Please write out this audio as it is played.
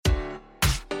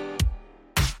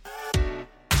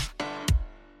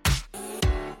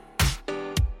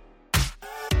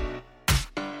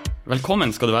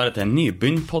Velkommen skal du være til en ny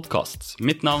Bunn-podcast.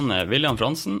 Mitt navn er William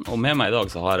Fransen, og med meg i dag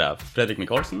så har jeg Fredrik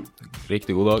Michaelsen.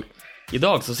 Riktig god dag. I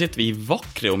dag så sitter vi i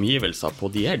vakre omgivelser på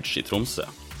The Edge i Tromsø.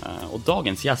 Og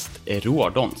dagens gjest er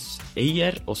Roar Dons,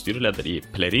 eier og styreleder i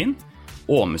Pelerin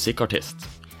og musikkartist.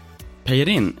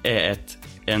 Pelerin er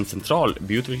en sentral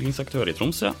byutviklingsaktør i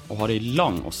Tromsø og har en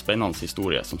lang og spennende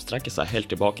historie som strekker seg helt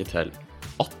tilbake til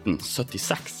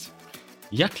 1876.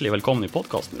 Hjertelig velkommen i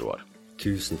podcasten, Roar.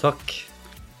 Tusen takk.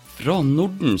 Fra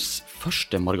Nordens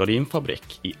første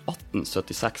margarinfabrikk i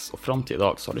 1876 og frem til i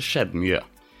dag så har det skjedd mye.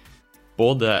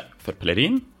 Både for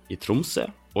Pelerin, i Tromsø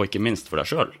og ikke minst for deg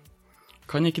selv.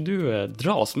 Kan ikke du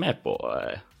dra oss med på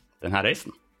denne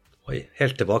reisen? Oi,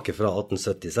 helt tilbake fra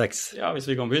 1876. Ja, hvis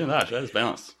vi kan begynne der, så er det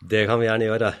spennende. Det kan vi gjerne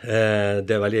gjøre.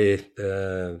 Det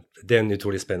er en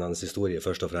utrolig spennende historie,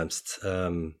 først og fremst.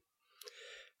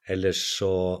 Ellers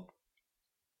så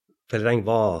Pelerin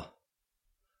var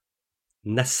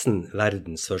nesten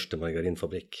verdens første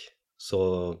margarinfabrikk. Så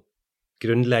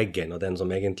grunnleggeren og den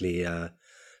som egentlig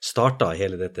startet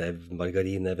hele dette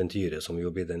margarineventyret, som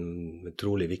jo blir en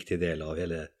utrolig viktig del av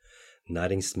hele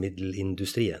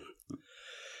næringsmiddelindustrien,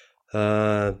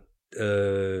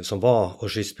 som var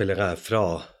Auguste Pelerin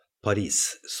fra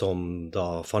Paris, som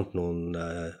da fant noen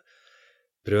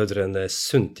brødrene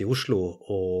Sundt i Oslo,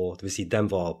 og det vil si, jeg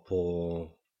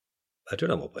tror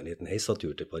de var på en liten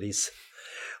heisatur til Paris.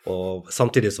 Og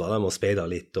samtidig så var de og speidet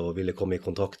litt og ville komme i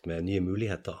kontakt med nye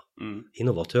muligheter.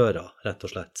 Innovatører, rett og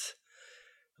slett.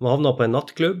 De havnet på en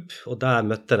nattklubb, og der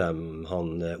møtte de han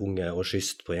unge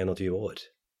Auguste på 21 år.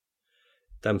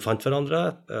 De fant hverandre,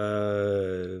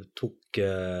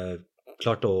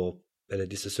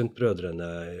 disse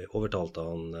Sundt-brødrene overtalte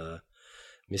han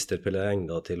Mr. Pelerin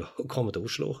da til å komme til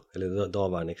Oslo, eller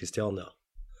daværende Kristiania.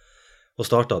 Og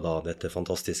startet da dette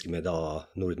fantastiske med da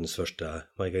Nordens første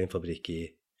margarinfabrikk i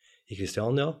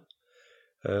Kristiania,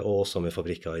 og også med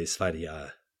fabrikker i Sverige.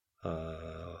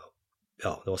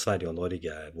 Det var Sverige og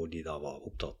Norge hvor de da var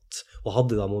opptatt, og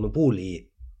hadde da monopol i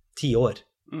 10 år.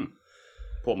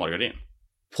 På margarin?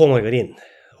 På margarin.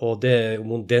 Og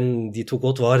de tok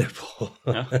godt vare på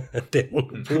det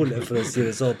monopolet, for å si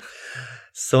det sånn.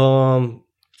 Så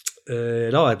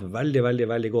la et veldig,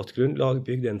 veldig, veldig godt grunnlag,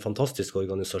 bygde en fantastisk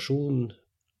organisasjon,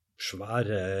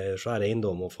 svær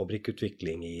eiendom og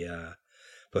fabrikkutvikling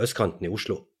på østkanten i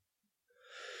Oslo.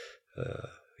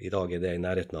 I dag er det i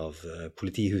nærheten av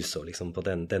politihuset, og liksom på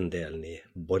den delen i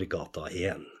Borgata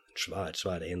 1, en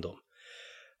svær eiendom.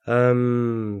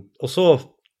 Og så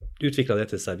utviklet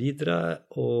dette seg videre,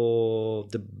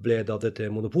 og da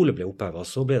dette monopolet ble opphevet,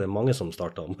 så ble det mange som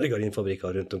startet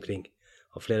margarinfabrikker rundt omkring,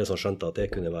 og flere som skjønte at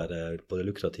det kunne være både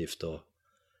lukrativt og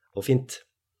fint.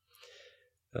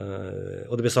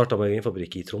 Og det ble startet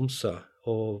margarinfabrikk i Tromsø,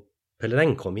 og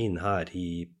Pelerin kom inn her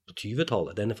på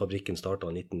 20-tallet. Denne fabrikken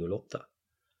startet i 1908.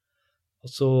 Og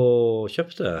så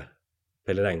kjøpte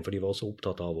Pelerin, for de var også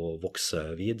opptatt av å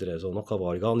vokse videre, så noe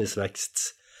var organisk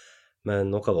vekst,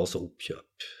 men noe var også oppkjøp.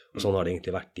 Og sånn har det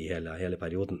egentlig vært i hele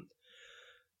perioden.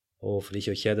 Og for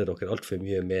ikke å kjede dere alt for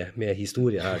mye med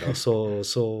historie her, da, så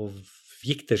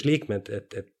gikk det slik med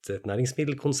et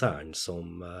næringsmiddelkonsern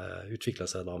som utviklet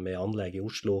seg da med anlegg i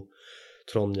Oslo,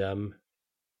 Trondheim,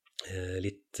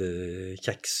 litt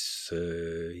kjeks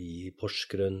i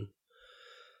Porsgrunn,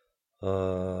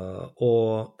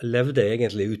 og levde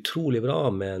egentlig utrolig bra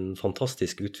med en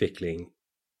fantastisk utvikling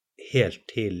helt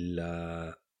til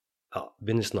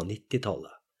begynnelsen av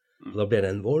 90-tallet. Og da ble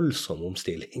det en voldsom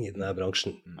omstilling i denne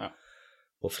bransjen.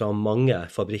 Og fra mange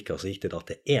fabrikker så gikk det da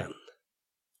til 1.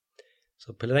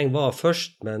 Så Pelerin var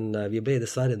først, men vi ble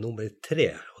dessverre nummer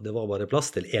 3, og det var bare plass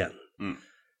til 1.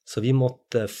 Så vi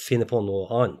måtte finne på noe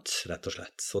annet, rett og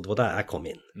slett. Så det var der jeg kom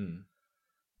inn.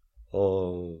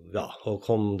 Og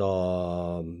kom da...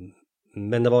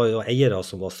 Men det var jo eiere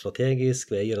som var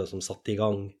strategiske, og eiere som satte i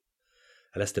gang.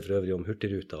 Jeg leste for øvrig om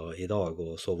Hurtigruta i dag,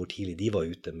 og så hvor tidlig de var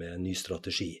ute med en ny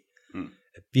strategi.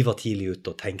 Vi var tidlig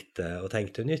ute og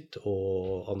tenkte nytt,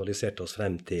 og analyserte oss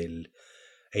frem til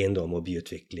eiendom og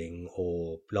byutvikling,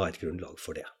 og la et grunnlag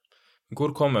for det.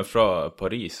 Hvor kommer fra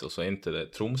Paris og så inn til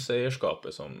det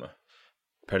Tromsø-eierskapet som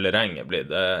Pelerin er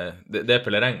blitt? Det er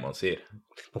Pelerin man sier.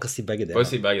 Man kan si begge deler. Kan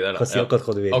si begge deler. Man kan si akkurat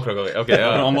hva du vil. Okay,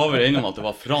 ja. Han var vel innom at det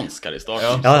var fransk her i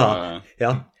starten.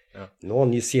 Ja.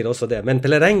 Noen sier også det. Men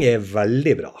Pelerin er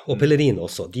veldig bra, og Pelerin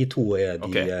også. De to er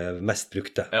de mest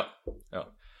brukte. Ja.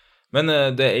 Men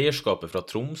det eierskapet fra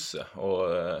Tromsø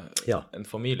og en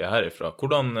familie herifra,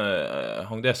 hvordan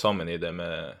hang det sammen i det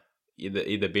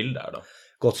bildet her da?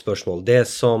 Godt spørsmål.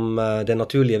 Den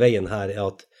naturlige veien her er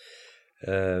at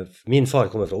min far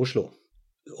kommer fra Oslo,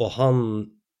 og han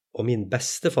og min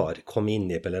bestefar kom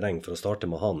inn i Pelerin for å starte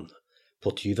med han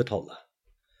på 20-tallet.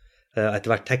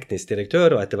 Etter hvert teknisk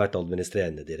direktør og etter hvert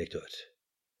administrerende direktør.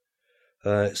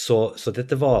 Så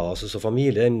dette var altså så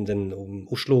familien, den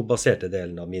Oslo-baserte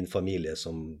delen av min familie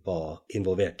som var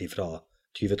involvert fra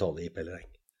 20-tallet i Pellereng.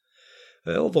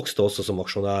 Og vokste også som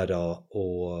aksjonærer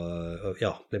og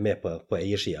ble med på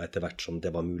eiersida etter hvert som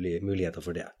det var muligheter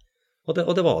for det. Og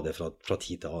det var det fra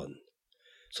tid til annen.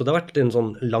 Så det har vært en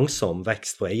sånn langsom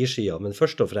vekst på eiersida, men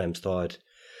først og fremst har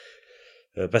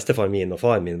bestefaren min og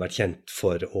faren min vært kjent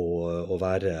for å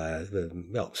være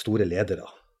store ledere.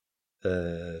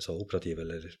 Så operative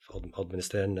eller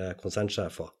administrerende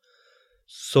konsernsjefer.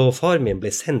 Så faren min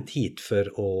ble sendt hit for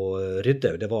å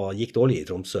rydde. Det gikk dårlig i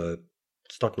Tromsø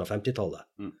starten av 50-tallet.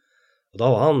 Og da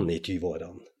var han i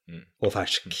 20-årene og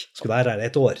fersk. Skulle være her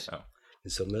 1 år. Ja.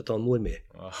 Så møtte han mor mi.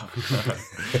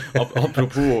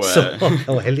 Apropos... Så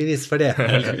heldigvis for det.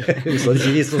 Så det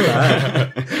ikke visst hva det er.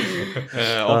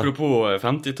 Apropos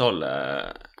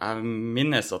 50-tallet. Jeg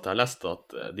minnes at jeg leste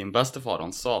at din bestefar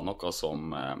han sa noe som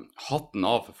hatten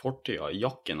av for fortida,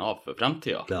 jakken av for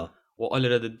fremtida. Ja. Og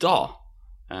allerede da,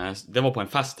 det var på en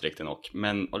fest riktig nok,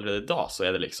 men allerede da så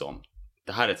er det liksom,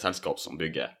 det her er et selskap som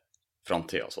bygger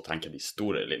fremtida, så tenker de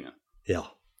store linjene. Ja,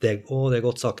 det er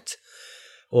godt sagt.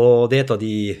 Og det er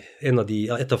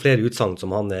et av flere utsagn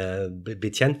som han er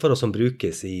blitt kjent for, og som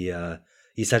brukes i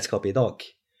selskapet i dag.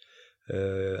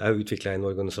 Jeg har utviklet en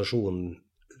organisasjon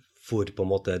hvor på en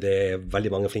måte det er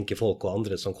veldig mange flinke folk og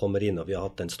andre som kommer inn, og vi har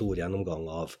hatt en stor gjennomgang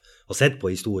av og sett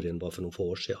på historien bare for noen få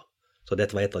år siden. Så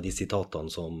dette var et av de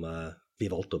sitatene som vi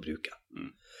valgte å bruke.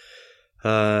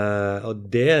 Og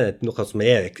det er noe som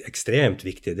er ekstremt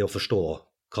viktig, det å forstå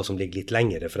hva som ligger litt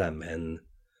lengre frem enn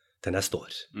til neste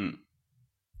år.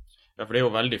 Ja, for det er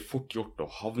jo veldig fort gjort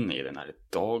å havne i den her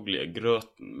daglige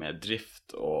grøten med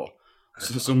drift, og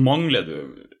så mangler du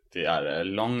de her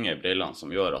lange brillene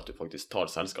som gjør at du faktisk tar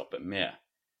selskapet med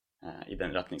i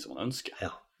den retning som man ønsker.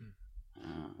 Ja.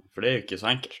 For det er jo ikke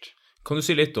så enkelt. Kan du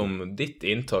si litt om ditt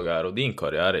inntag her og din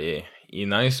karriere i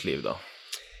næringsliv da?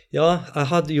 Ja, jeg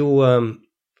hadde jo,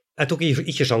 jeg tok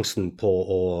ikke sjansen på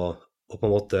å på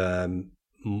en måte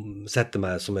sette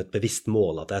meg som et bevisst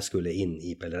mål at jeg skulle inn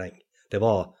i Pellereng.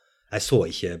 Jeg så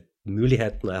ikke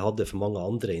mulighetene jeg hadde for mange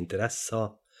andre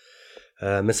interesser,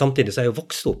 men samtidig så er jeg jo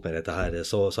vokst opp med dette her,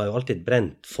 så har jeg jo alltid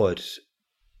brent for,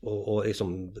 og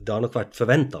liksom, det har nok vært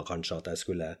forventet kanskje at jeg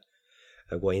skulle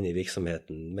gå inn i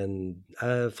virksomheten, men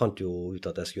jeg fant jo ut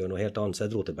at jeg skulle gjøre noe helt annet, så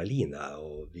jeg dro til Berlin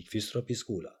og gikk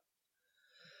fysioterapiskole.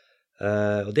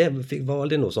 Og det var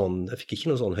aldri noe sånn, jeg fikk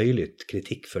ikke noe sånn høylytt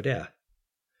kritikk for det.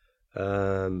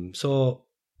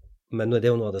 Men det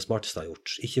er jo noe av det smarteste jeg har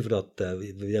gjort. Ikke for at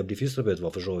det å bli fysioterapeut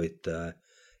var for så vidt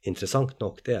interessant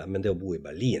nok det, men det å bo i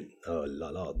Berlin,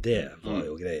 det var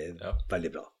jo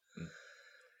veldig bra.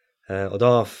 Og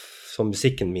da, som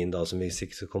musikken min da, som vi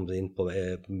sikkert kom inn på,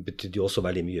 betydde jo også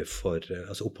veldig mye for,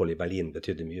 altså opphold i Berlin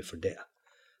betydde mye for det.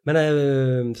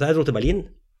 Så jeg dro til Berlin,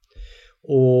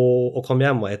 og kom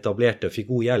hjem og etablerte og fikk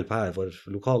god hjelp her, for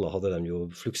lokalet hadde de jo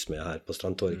fluks med her på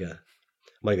Strandtorget.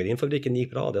 Margarinfabrikken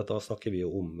gikk bra, da snakker vi jo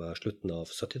om slutten av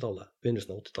 70-tallet,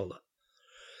 begynnelsen av 80-tallet.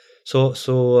 Så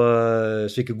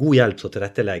fikk god hjelp til å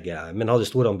tilrettelegge, men hadde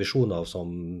store ambisjoner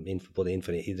både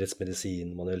innenfor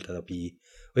idrettsmedisin, manuell terapi,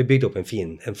 og vi bygde opp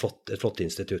et flott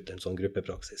institutt, en sånn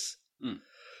gruppepraksis.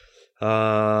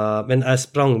 Men jeg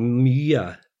sprang mye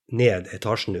ned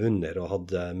etasjen under og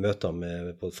hadde møter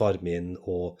med far min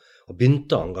og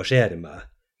begynte å engasjere meg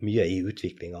mye i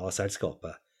utviklingen av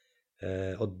selskapet.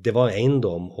 Og det var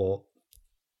eiendom og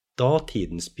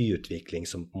datidens byutvikling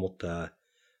som på en måte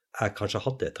jeg kanskje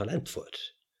hadde et talent for.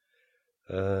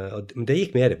 Men det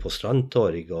gikk mer på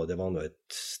Strandtorg, og det var noe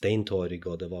et steintorg,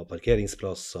 og det var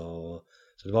parkeringsplasser,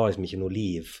 så det var liksom ikke noe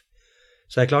liv.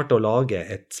 Så jeg klarte å lage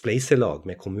et spleiselag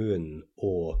med kommunen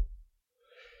og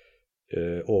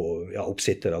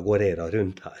oppsittere, gårdeiere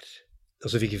rundt her.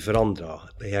 Og så fikk vi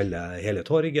forandret hele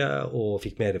torget, og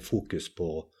fikk mer fokus på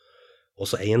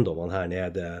også eiendommene her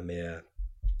nede, med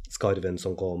skarven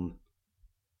som kom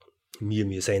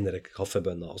mye senere,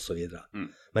 kaffebønner og så videre.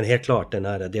 Men helt klart,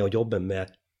 det å jobbe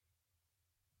med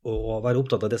å være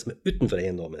opptatt av det som er utenfor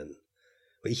eiendommen,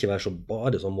 og ikke være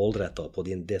bare så målrettet på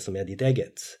det som er ditt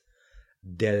eget,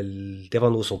 det var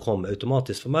noe som kom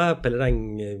automatisk for meg.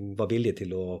 Pellereng var villig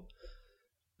til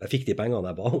jeg fikk de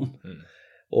pengene jeg ba om,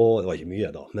 og det var ikke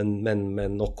mye da,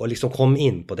 men nok å liksom komme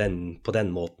inn på den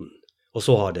måten, og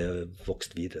så har det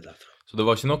vokst videre derfra. Så det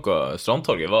var ikke noe,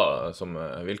 Strandtorget var som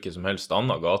hvilken som helst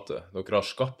annen gate. Dere har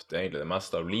skapt egentlig det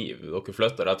meste av liv. Dere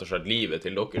flytter rett og slett livet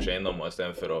til deres eiendommer i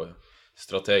stedet for å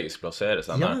strategisk plassere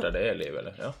seg nært der det er liv,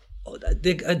 eller? Ja.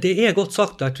 Det godt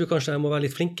sagt. Jeg tror kanskje jeg må være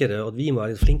litt flinkere, og at vi må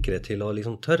være litt flinkere til å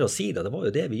liksom tørre å si det. Det var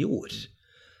jo det vi gjorde.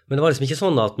 Men det var liksom ikke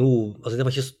sånn at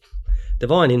det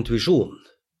var en intuisjon.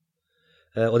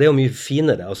 Og det er jo mye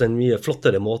finere, altså en mye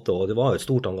flottere måte, og det var jo et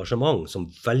stort engasjement som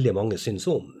veldig mange synes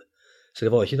om. Så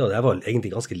det var ikke da, jeg var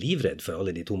egentlig ganske livredd for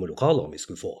alle de tomme lokalene vi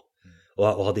skulle få.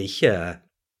 Og hadde ikke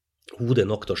hodet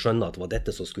nok til å skjønne at det var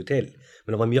dette som skulle til.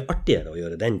 Men det var mye artigere å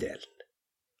gjøre den delen.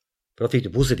 For da fikk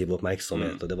du positiv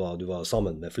oppmerksomhet, og du var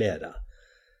sammen med flere.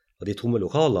 Og de tomme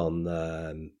lokalene,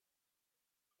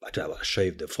 jeg tror jeg bare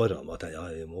skjøv det foran meg, at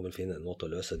jeg må vel finne en måte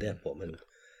å løse det på, men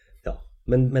ja.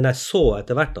 Men jeg så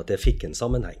etter hvert at det fikk en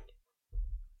sammenheng.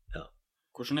 Ja.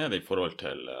 Hvordan er det i forhold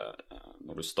til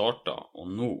når du startet og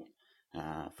nå?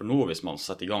 For nå, hvis man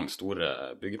setter i gang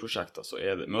store byggeprosjekter, så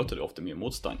møter du ofte mye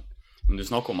motstand. Men du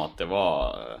snakker om at det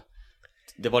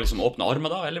var liksom åpne armer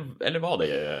da, eller var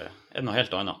det noe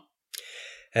helt annet?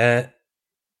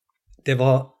 Det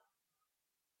var,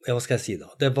 ja, hva skal jeg si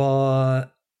da? Det var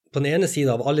på den ene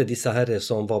siden av alle disse herre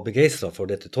som var begeistret for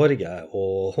dette torget,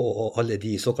 og alle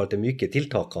de såkalte myke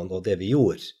tiltakene og det vi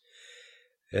gjorde.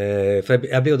 For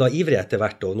jeg ble jo da ivrig etter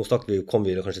hvert, og nå kom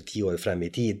vi kanskje 10 år frem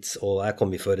i tid, og jeg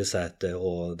kom i føresetet,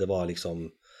 og det var liksom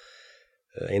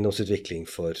eiendomsutvikling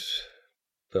for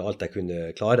alt jeg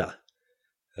kunne klare.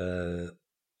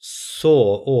 Så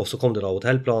kom det da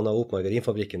hotellplaner opp,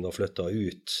 margarinfabrikken var flyttet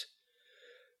ut,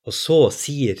 og så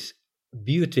sier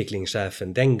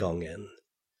byutviklingssjefen den gangen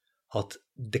at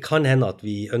det kan hende at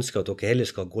vi ønsker at dere heller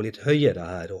skal gå litt høyere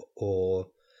her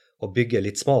og bygge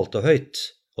litt smalt og høyt,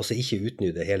 og så ikke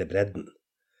utnytte hele bredden.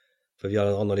 For vi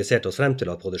har analysert oss frem til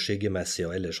at både skyggemessig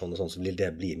og ellers sånn, så vil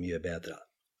det bli mye bedre.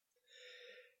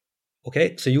 Ok,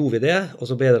 så gjorde vi det, og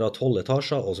så ble det da 12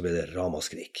 etasjer, og så ble det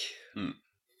ramaskrik.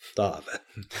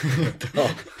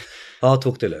 Da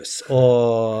tok det løs.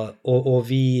 Og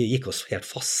vi gikk oss helt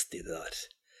fast i det der.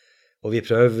 Og vi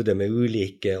prøvde med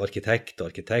ulike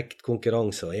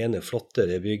arkitektkonkurranse, og ene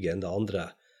flottere bygg enn det andre.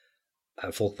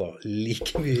 Folk var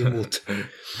like mye imot.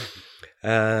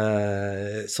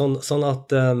 Sånn at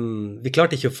vi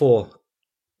klarte ikke å få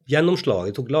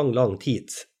gjennomslag. Det tok lang tid.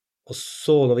 Og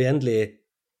så når vi endelig...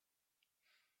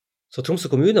 Så Tromsø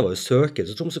kommune var jo søker,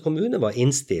 så Tromsø kommune var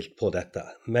innstilt på dette.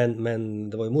 Men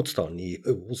det var jo motstand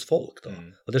hos folk da.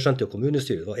 Og det skjønte jo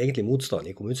kommunestyret. Det var egentlig motstand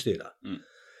i kommunestyret.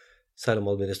 Selv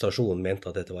om administrasjonen mente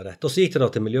at dette var rett. Og så gikk det da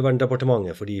til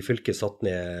Miljøverndepartementet, fordi fylket satt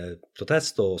ned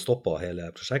protest og stoppet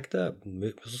hele prosjektet.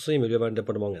 Så sier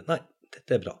Miljøverndepartementet, nei,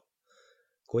 dette er bra.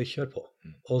 Gå og kjør på.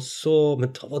 Og så,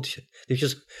 men da var det ikke,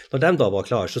 når de da var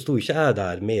klar, så sto ikke jeg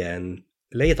der med en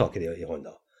leietaker i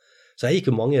hånda. Så jeg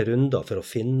gikk jo mange runder for å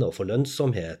finne og få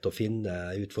lønnsomhet og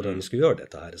finne ut hvordan vi skulle gjøre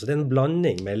dette her. Så det er en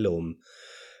blanding mellom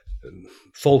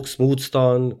folks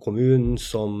motstand, kommunen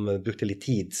som brukte litt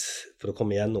tid for å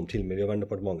komme igjennom til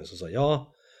Miljøverndepartementet som sa ja,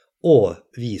 og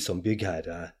vi som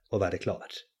byggherre må være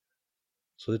klar.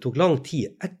 Så det tok lang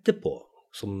tid etterpå,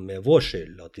 som er vår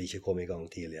skyld, at vi ikke kom i gang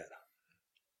tidligere.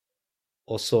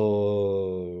 Og så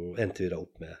endte vi da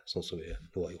opp med sånn som vi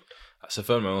nå har gjort.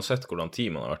 Selvfølgelig, man har sett hvordan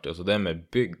tid man har vært i. Altså det med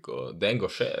bygg, og det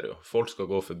engasjerer jo. Folk skal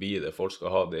gå forbi det, folk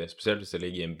skal ha det, spesielt hvis det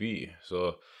ligger i en by.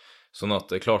 Sånn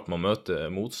at det er klart man møter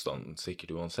motstand,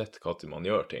 sikkert uansett hva til man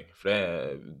gjør ting. For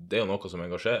det er jo noe som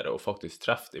engasjerer, og faktisk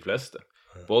treffer de fleste.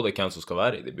 Både hvem som skal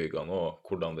være i de byggene, og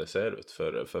hvordan det ser ut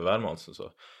for hvermannsen.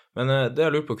 Men det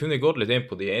jeg lurer på, kunne vi gått litt inn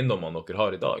på de eiendommene dere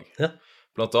har i dag? Ja.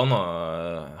 Blant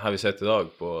annet har vi sett i dag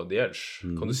på The Edge.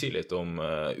 Kan du si litt om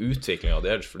utviklingen av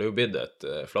The Edge, for det er jo blitt et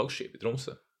flaggskip i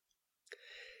Tromsø.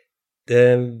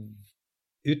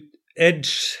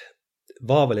 Edge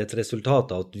var vel et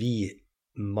resultat av at vi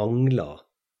manglet,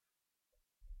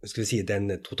 skal vi si, den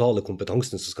totale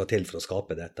kompetansen som skal til for å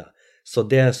skape dette. Så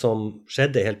det som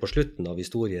skjedde helt på slutten av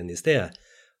historien i sted,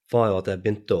 var jo at jeg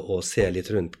begynte å se litt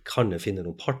rundt, kan jeg finne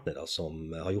noen partnere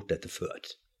som har gjort dette før?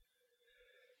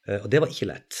 Og det var ikke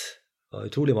lett. Det var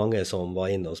utrolig mange som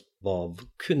var inne og var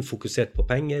kun fokusert på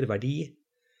penger, verdi,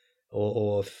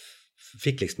 og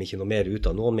fikk liksom ikke noe mer ut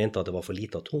av. Noen mente at det var for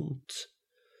lite tomt.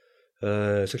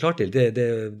 Så klart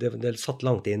det satt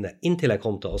langt inne, inntil jeg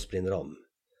kom til Asplin Ram.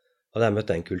 Og der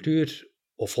møtte jeg en kultur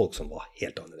og folk som var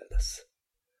helt annerledes.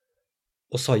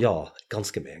 Og sa ja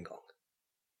ganske med en gang.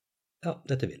 Ja,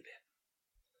 dette vil vi.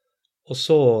 Og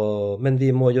så, men vi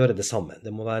må gjøre det sammen.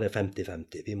 Det må være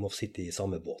 50-50. Vi må sitte i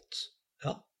samme båt.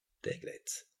 Ja, det er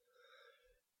greit.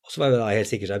 Og så var jeg da helt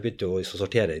sikker, så jeg begynte å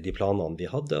sortere de planene vi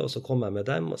hadde, og så kom jeg med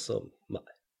dem, og så, nei,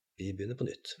 vi begynner på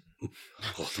nytt.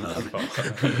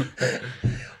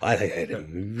 Nei, er det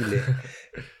mulig?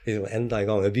 Enda en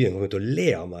gang i byen kommer til å le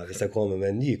av meg hvis jeg kommer med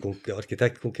en ny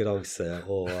arkitektkonkurranse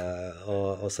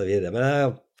og så videre. Men jeg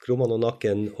krommene og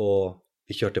nakken, og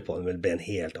vi kjørte på. Det ble en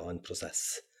helt annen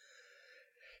prosess.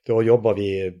 Da jobbet vi,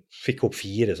 fikk opp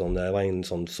 4 sånne, det var en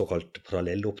sånn såkalt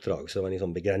parallelloppdrag, så det var en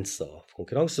liksom begrenset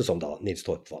konkurranse som da Nils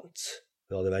Torp vant.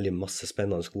 Vi hadde veldig masse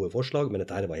spennende gode forslag, men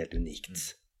dette her var helt unikt.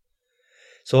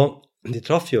 Så de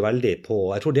traff jo veldig på,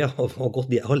 jeg tror det har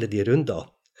gått i alle de runder,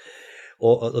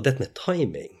 og dette med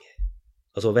timing,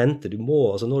 altså vente, du må,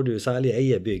 altså når du særlig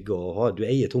eier bygg og du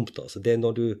eier tomta, så det er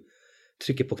når du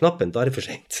trykker på knappen, da er det for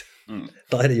sent.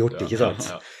 Da er det gjort, ikke sant?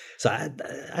 Ja. Så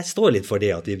jeg står litt for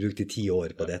det at vi brukte 10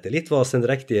 år på dette. Litt var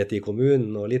sendrektighet i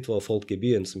kommunen, og litt var folk i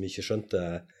byen som ikke skjønte.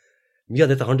 Mye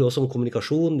av dette handler også om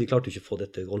kommunikasjon. Vi klarte ikke å få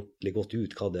dette ordentlig godt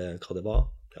ut, hva det var.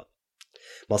 Ja.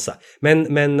 Masse. Men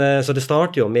så det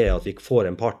starter jo med at vi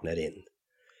får en partner inn.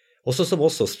 Også som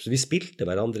også, vi spilte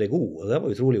hverandre god, og jeg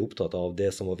var utrolig opptatt av det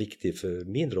som var viktig for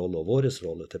min rolle og våres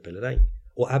rolle til Pellereng.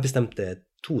 Og jeg bestemte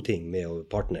 2 ting med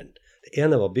partneren. Det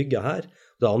ene var bygget her,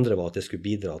 og det andre var at det skulle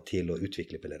bidra til å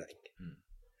utvikle Pellereng.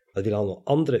 At vi ville ha noe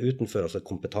andre utenfor, altså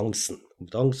kompetansen.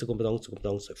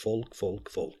 Kompetanse,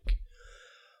 folk.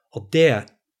 Og det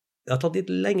har tatt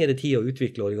litt lengre tid å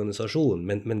utvikle organisasjonen,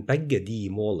 men begge de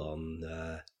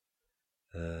målene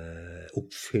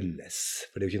oppfylles.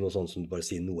 For det er jo ikke noe sånt som du bare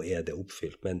sier, nå er det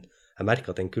oppfylt. Men jeg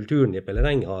merker at den kulturen i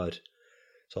Pellereng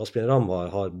så Asbjørn Ramm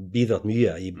har bidratt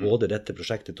mye i både dette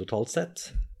prosjektet totalt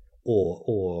sett, og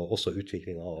også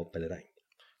utviklingen av Pellereng.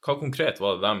 Hva konkret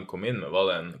var det de kom inn med? Var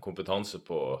det en kompetanse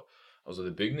på altså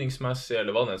det bygningsmessige,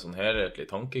 eller var det en sånn helhetlig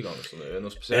tankegang som det er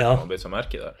noe spesielt man blir så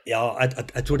merke der? Ja,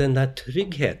 jeg tror den der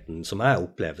tryggheten som jeg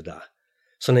opplevde,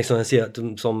 som liksom jeg sier,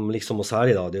 som liksom, og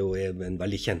særlig da, det er jo en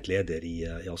veldig kjent leder i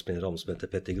Asbjørn Ramm som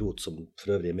heter Petter Groth, som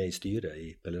for øvrig er med i styret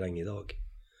i Pellereng i dag,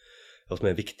 og som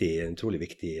er en utrolig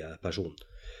viktig person.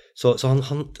 Så de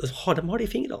har det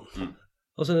i fingrene.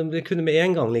 Altså, de kunne med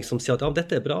en gang liksom si at ja,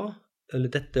 dette er bra, eller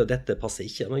dette og dette passer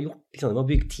ikke. De har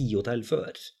bygd 10 hotell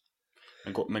før.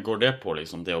 Men går det på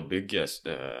liksom det å bygge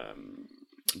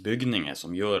bygninger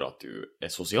som gjør at du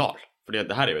er sosial? Fordi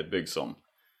det her er jo et bygg som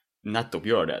nettopp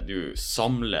gjør det. Du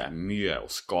samler mye og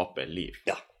skaper liv.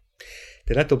 Ja,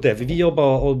 det er nettopp det. For vi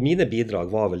jobbet, og mine bidrag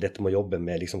var vel dette med å jobbe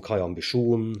med liksom, hva er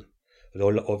ambisjonen?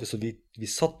 Så vi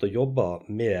satt og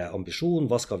jobbet med ambisjon,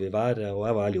 hva skal vi være? Og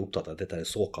jeg var veldig opptatt av at dette er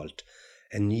såkalt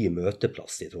en ny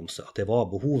møteplass i Tromsø. At det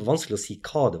var vanskelig å si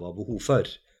hva det var behov for.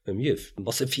 Det er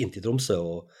masse fint i Tromsø,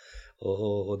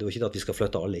 og det var ikke at vi skal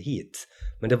flytte alle hit.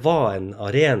 Men det var en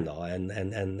arena,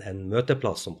 en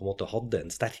møteplass som på en måte hadde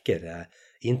en sterkere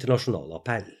internasjonal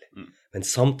appell. Men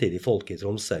samtidig folk i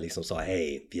Tromsø liksom sa,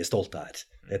 hei, vi er stolte her.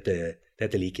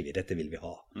 Dette liker vi, dette vil vi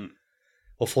ha.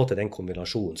 Og få til den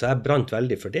kombinasjonen. Så jeg brant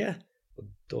veldig for det.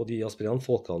 Og de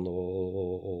aspirantfolkene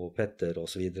og Petter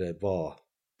og så videre var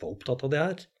opptatt av det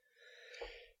her.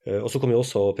 Og så kom jo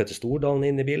også Petter Stordalen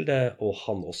inn i bildet, og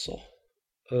han også.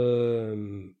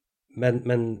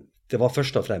 Men det var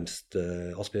først og fremst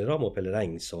Asbjørn Ramm og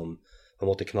Pellereng som på en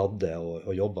måte knadde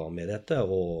og jobbet med dette,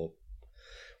 og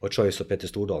Choice og Petter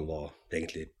Stordalen var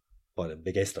egentlig bare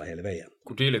begeistret hele veien.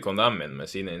 Hvor tidlig kom de inn med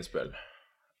sine innspill?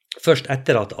 Først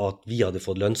etter at vi hadde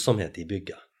fått lønnsomhet i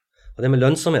bygget. Og det med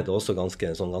lønnsomhet er også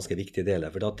en ganske viktig del,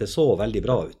 for det så veldig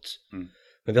bra ut.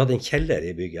 Men vi hadde en kjeller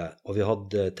i bygget, og vi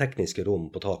hadde tekniske rom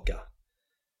på taket.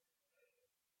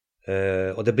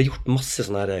 Og det ble gjort masse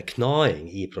sånn her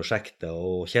knaing i prosjektet,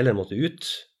 og kjelleren måtte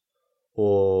ut,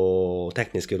 og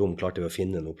tekniske rom klarte vi å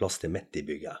finne noe plass til midt i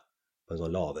bygget, på en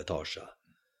sånn lav etasje.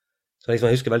 Så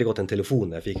jeg husker veldig godt en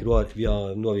telefon jeg fikk, nå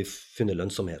har vi funnet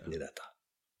lønnsomheten i dette.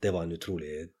 Det var en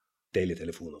utrolig deilig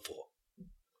telefon å få.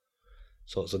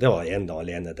 Så det var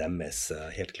alene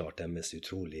helt klart deres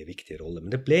utrolig viktige rolle.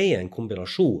 Men det ble en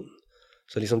kombinasjon.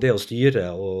 Så liksom det å styre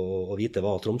og vite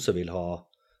hva Tromsø vil ha,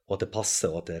 og at det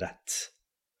passer og at det er rett.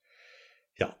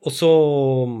 Ja, og så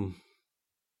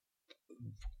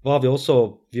var vi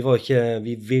også, vi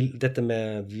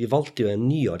valgte jo en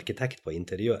ny arkitekt på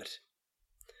interiør.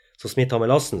 Så Smith-Hammer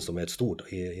Lassen, som er et stort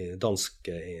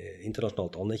dansk,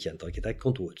 internasjonalt anerkjent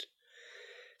arkitektkontor.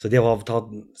 Så vi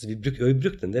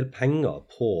brukte en del penger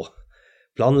på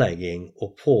planlegging, og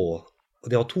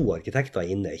det å ha 2 arkitekter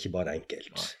inne, ikke bare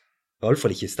enkelt. I alle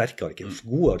fall ikke sterke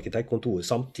gode arkitektkontor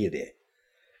samtidig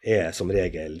er som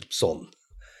regel sånn.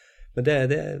 Men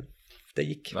det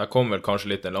gikk. Det kom vel kanskje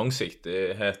litt en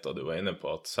langsiktighet da du var inne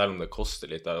på, at selv om det koster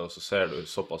litt der, så ser du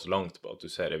såpass langt på at du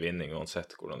ser en vinning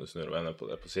uansett hvordan du snur og vender på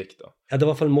det på sikt da. Ja, det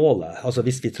var i hvert fall målet. Altså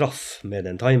hvis vi traff med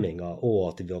den timingen, og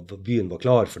at byen var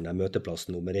klar for den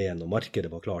møteplassen nummer 1, og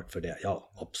markedet var klart for det, ja,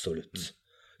 absolutt.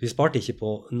 Vi sparte ikke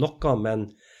på noe,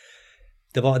 men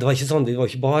det var ikke sånn, det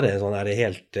var ikke bare sånn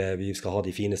helt, vi skal ha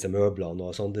de fineste møblene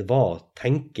og sånn, det var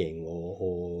tenking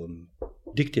og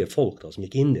dyktige folk da, som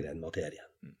gikk inn i den materien.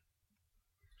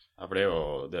 Ja, for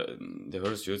det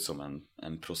høres jo ut som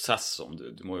en prosess som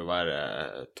du må jo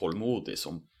være tålmodig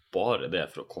som bare det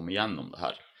for å komme gjennom det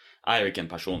her. Jeg er jo ikke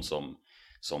en person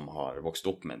som har vokst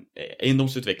opp med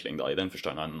eiendomsutvikling da, i den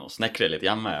forstand å snekre litt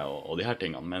hjemme og de her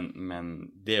tingene,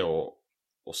 men det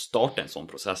å starte en sånn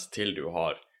prosess til du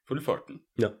har fullført den.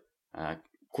 Ja.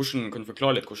 Kan du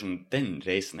forklare litt hvordan den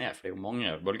reisen er, for det er jo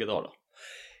mange bølgedaler.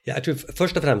 Ja, jeg tror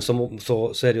først og fremst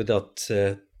så er det jo det at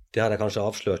det har jeg kanskje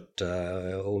avslørt,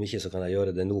 og om ikke så kan jeg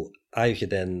gjøre det nå. Jeg er jo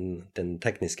ikke den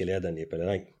tekniske lederen i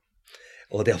Pellereng.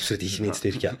 Og det er absolutt ikke min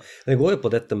styrke. Men det går jo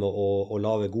på dette med å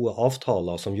lage gode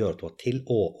avtaler som gjør at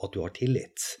du har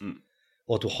tillit.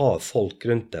 Og at du har folk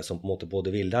rundt deg som på en måte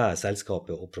både vil deg,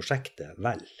 selskapet og prosjektet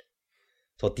vel.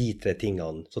 Så at de 3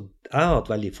 tingene, så jeg har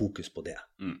hatt veldig fokus på det.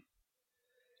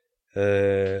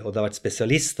 Og det har vært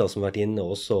spesialister som har vært inne,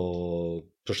 også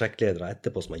prosjektledere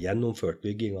etterpå som har gjennomført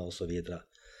bygginga og så videre,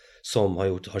 som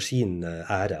har sin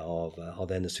ære av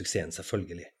denne suksessen,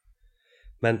 selvfølgelig.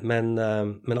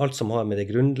 Men alt som har med det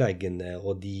grunnleggende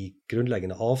og de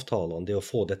grunnleggende avtalene, det å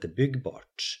få dette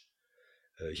byggbart,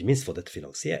 ikke minst få dette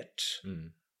finansiert.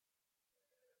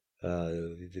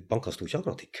 Banka sto ikke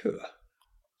akkurat i kø.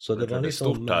 Så det var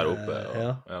liksom stort her oppe.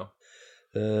 Ja.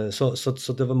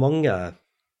 Så det var mange,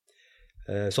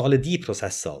 så alle de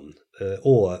prosessene,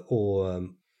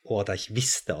 og at jeg ikke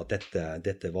visste at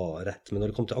dette var rett. Men når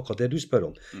det kom til akkurat det du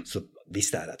spør om, så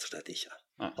visste jeg rett og slett ikke.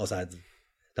 Altså,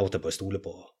 da måtte jeg bare stole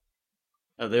på.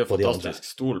 Ja, det er jo fantastisk.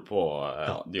 Stol på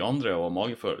de andre og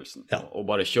magefølelsen, og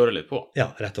bare kjøre litt på.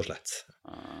 Ja, rett og slett.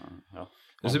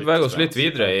 Hvis vi beveger oss litt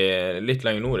videre, litt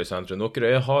lenger nord i sentrum,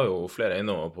 dere har jo flere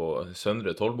eiendommer på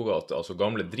Søndre Tollbogate, altså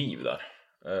gamle driv der.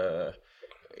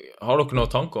 Har dere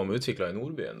noen tanker om utviklet i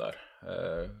Nordbyen der?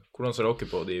 Hvordan ser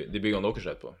dere på de byggene dere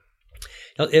sett på?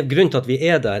 Ja, grunnen til at vi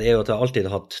er der er jo at jeg alltid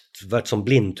har vært som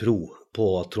blind tro på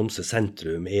at Tromsø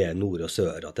sentrum er nord og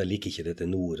sør, at jeg liker ikke dette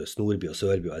Nordby og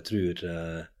Sørby, og jeg tror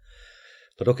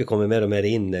når dere kommer mer og mer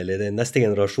inn, eller det neste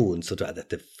generasjon, så tror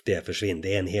jeg det forsvinner.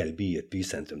 Det er en hel by, et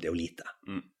bysentrum, det er jo lite.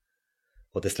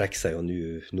 Og det strekker seg jo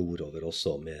nå nordover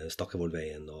også med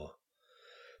Stakkevollveien, og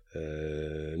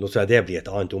nå tror jeg det blir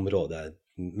et annet område,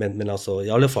 men altså, i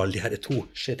alle fall, de her 2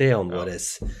 skjedeene våre.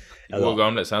 Gode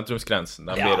gamle sentrumsgrensen,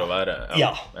 den blir å være.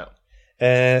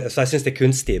 Så jeg synes det er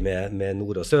kunstig med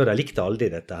nord og sør. Jeg likte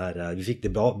aldri dette her. Det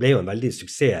ble jo en veldig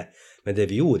suksess med det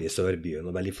vi gjorde i Sørbyen,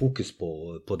 og veldig fokus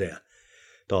på det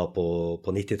da på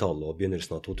 90-tallet og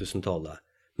begynnelsen av 2000-tallet.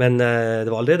 Men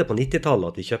det var allerede på 90-tallet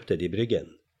at vi kjøpte de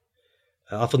bryggene.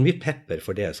 Jeg har fått mye pepper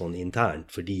for det sånn internt,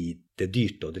 fordi det er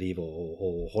dyrt å drive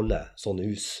og holde sånne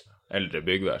hus. Eldre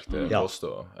byggverk, det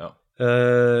koster,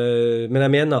 Men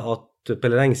jeg mener at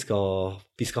Pellereng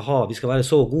vi skal være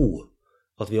så gode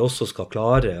at vi også skal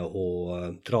klare å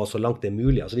dra så langt det er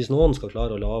mulig. Altså hvis noen skal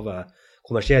klare å lage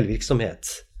kommersiell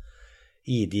virksomhet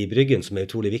i de bryggene som er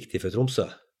utrolig viktige for Tromsø,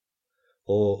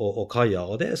 og kaja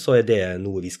og det, så er det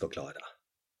noe vi skal klare.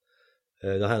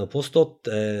 Det har jeg nå påstått,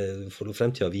 for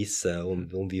fremtiden å vise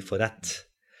om vi får rett.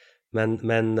 Men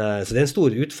så det er en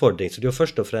stor utfordring, så det er jo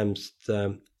først og fremst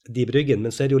de bryggene,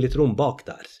 men så er det jo litt rom bak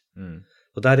der.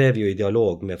 Og der er vi jo i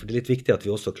dialog med, for det er litt viktig at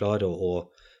vi også klarer å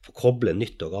få koble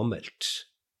nytt og gammelt.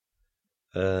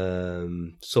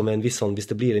 Så med hvis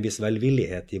det blir en viss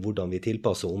velvillighet i hvordan vi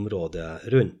tilpasser området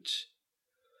rundt.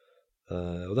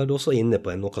 Og da er det også inne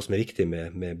på noe som er viktig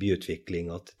med byutvikling,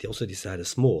 at det er også disse her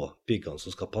små byggene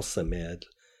som skal passe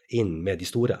inn med de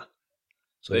store.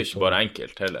 Så det er ikke bare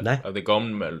enkelt heller. Nei. Det er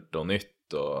gammelt og nytt,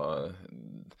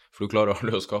 for du klarer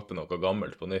aldri å skape noe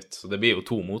gammelt på nytt, så det blir jo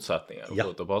 2 motsetninger å få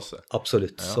det til å passe.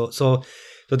 Absolutt. Ja.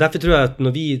 Så derfor tror jeg at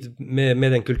når vi, med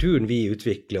den kulturen vi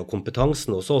utvikler og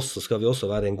kompetansen hos oss, så skal vi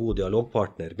også være en god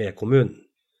dialogpartner med kommunen.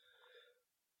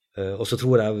 Og så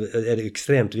tror jeg er det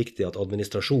ekstremt viktig at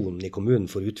administrasjonen i kommunen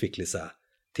får utvikle seg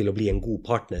til å bli en god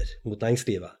partner mot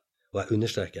næringslivet. Og jeg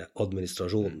understreker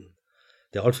administrasjonen.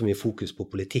 Det er alt for mye fokus på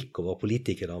politikk og hva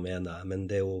politikere mener, men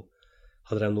det er jo,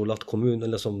 hadde de nå latt kommunen,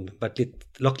 eller som lagt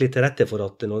litt til rette for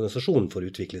at en organisasjon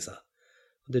får utvikle seg.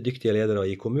 Det er dyktige ledere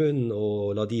i kommunen,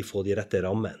 og la de få de rette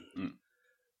rammene.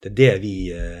 Det er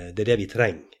det vi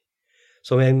trenger.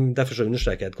 Så derfor så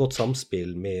understreker jeg et godt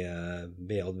samspill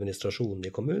med administrasjonen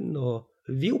i kommunen,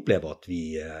 og vi opplever at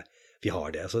vi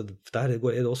har det. Så der er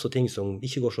det også ting som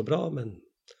ikke går så bra, men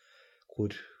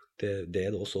hvor det er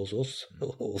det også hos oss,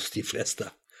 og hos de fleste.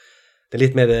 Det er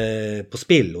litt mer på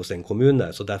spill hos en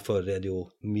kommune, så derfor er det jo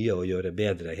mye å gjøre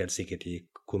bedre, helt sikkert i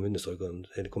kommunens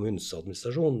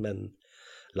administrasjon, men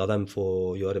la dem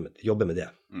få jobbe med det.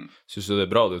 Synes du det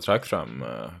er bra du trekker frem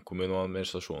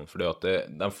kommuneadministrasjonen, fordi at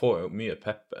de får jo mye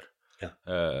pepper.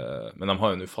 Men de har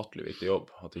jo en ufattelig viktig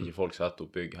jobb, at ikke folk setter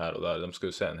opp bygg her og der. De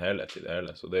skal jo se en helhet i det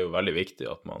hele, så det er jo veldig viktig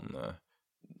at man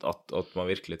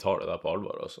virkelig tar det der på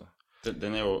alvor, altså.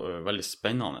 Den er jo veldig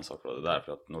spennende akkurat det der,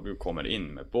 for at når du kommer inn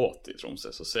med båt i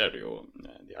Tromsø, så ser du jo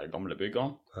de her gamle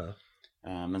byggene.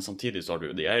 Men samtidig så har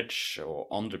du The Edge og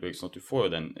andre bygg, sånn at du får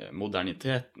jo den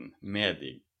moderniteten med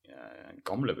de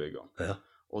gamle byggene.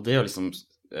 Og det å liksom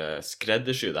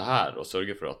skreddersy det her og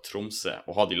sørge for at Tromsø,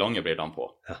 og ha de lange brillene på,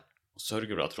 og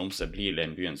sørge for at Tromsø blir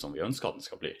den byen som vi ønsker at den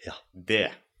skal bli, det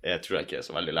tror jeg ikke er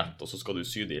så veldig lett. Og så skal du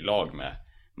sy det i lag med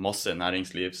masse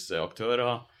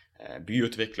næringslivsaktører,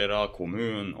 byutviklere,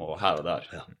 kommunen og her og der.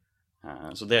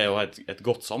 Så det er jo et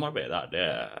godt samarbeid der,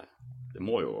 det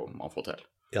må jo man få til.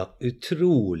 Ja,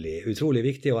 utrolig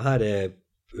viktig, og her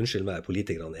unnskyld meg,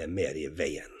 politikerne er mer i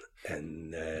veien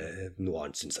enn noe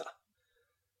annet, synes jeg.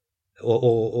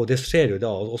 Og det skjer jo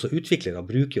da, også utviklere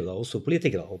bruker jo da også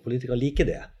politikere, og politikere liker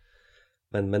det.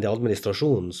 Men det er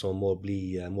administrasjonen som må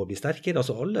bli sterkere,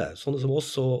 altså alle, sånne som oss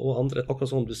og andre,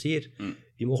 akkurat som du sier.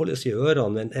 Vi må holde oss i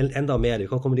ørene, men enda mer, vi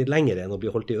kan komme litt lenger enn å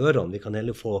bli holdt i ørene. Vi kan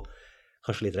heller få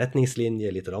kanskje litt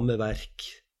retningslinjer, litt rammeverk,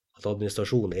 at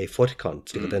administrasjonen er i forkant,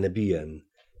 slik at denne byen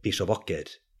blir så vakker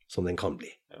som den kan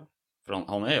bli. Ja. For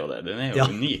han er jo det. Den er jo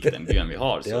unik, den byen vi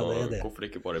har, så hvorfor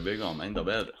ikke bare bygge den enda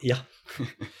bedre? Ja.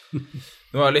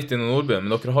 Nå er jeg litt innom Nordbyen,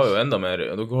 men dere har jo enda mer,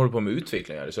 dere holder på med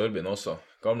utvikling her i Sørbyen også.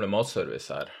 Gamle matservice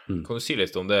her. Kan du si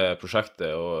litt om det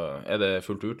prosjektet, og er det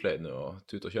fullt utleid nå, og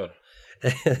tut og kjør?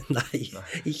 Nei,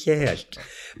 ikke helt.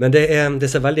 Men det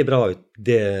ser veldig bra ut.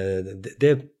 Det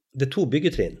er 2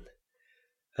 byggetrinn.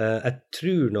 Jeg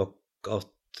tror nok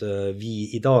at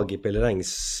vi i dag i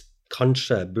Pellerengs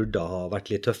kanskje burde ha vært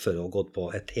litt tøffere og gått på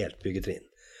et helt byggetrinn.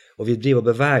 Og vi driver og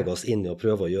beveger oss inn i å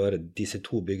prøve å gjøre disse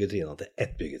 2 byggetrinnene til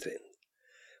ett byggetrinn.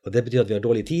 Og det betyr at vi har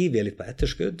dårlig tid, vi er litt på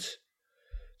etterskudd.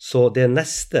 Så det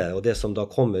neste, og det som da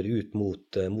kommer ut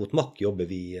mot MAK, jobber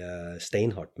vi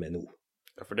steinhardt med nå.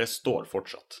 Ja, for det står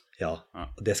fortsatt. Ja,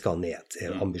 og det skal ned,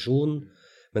 er ambisjonen.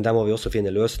 Men der må vi også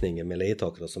finne løsninger med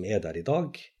leietakere som er der i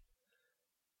dag.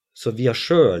 Så vi har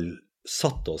selv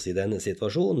satt oss i denne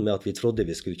situasjonen med at vi trodde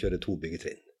vi skulle kjøre 2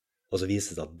 byggetrinn. Og så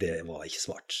viser det at det var ikke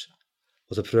smart.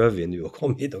 Og så prøver vi nå å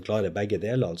komme hit og klare begge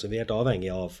delene. Så vi er helt avhengig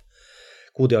av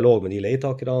god dialog med de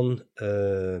leietakerne.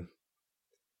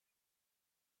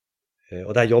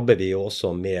 Og der jobber vi jo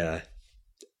også med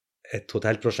et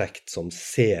hotellprosjekt som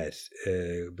ser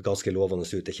ganske lovende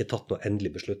ut. Det er ikke tatt noen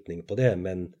endelig beslutning på det,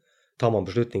 men tar man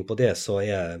beslutning på det, så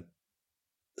er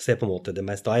på en måte det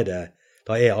meste,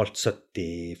 da er alt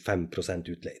 75%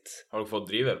 utleid. Har dere fått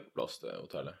driveplass til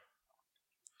hotellet?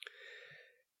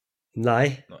 Nei,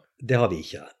 det har vi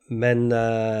ikke. Men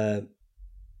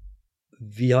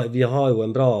vi har jo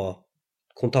en bra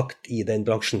kontakt i den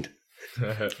bransjen.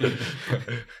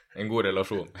 En god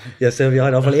relasjon. Ja, så vi har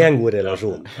i hvert fall en god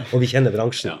relasjon, og vi kjenner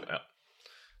bransjen.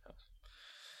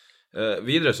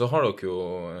 Videre så har dere jo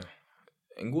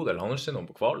en god del handelseiendom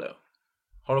på Kvaløya.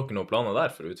 Har dere noen planer der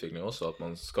for utvikling også, at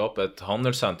man skaper et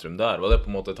handelssentrum der? Var det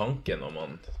på en måte tanken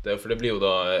når for det blir jo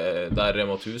da der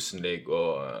Rema 1000 ligger,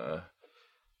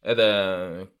 og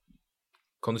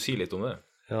kan du si litt om det?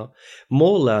 Ja,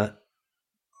 målet,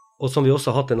 og som vi også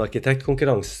har hatt en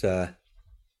arkitektkonkurranse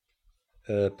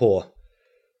på,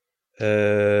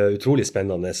 utrolig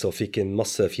spennende, så fikk en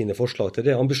masse fine forslag til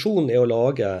det. Ambisjonen er å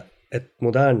lage et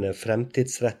moderne,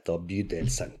 fremtidsrettet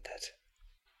bydelssenter.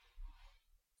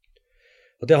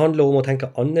 Og det handler om å tenke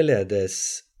annerledes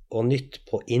og nytt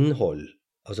på innhold.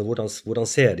 Altså hvordan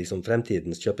ser liksom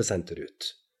fremtidens kjøpesenter ut?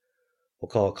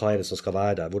 Og hva er det som skal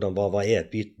være der? Hva er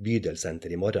et bydelssenter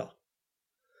i morgen?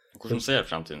 Hvordan ser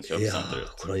fremtidens kjøpesenter ut?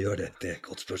 Ja, hvordan gjør det? Det er et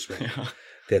godt spørsmål.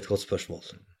 Det er et godt spørsmål.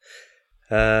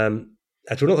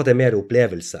 Jeg tror nok at det er mer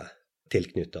opplevelse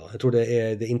tilknyttet. Jeg tror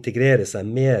det integrerer seg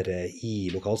mer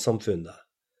i lokalsamfunnet.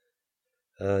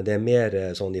 Det er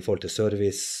mer sånn i forhold til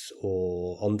service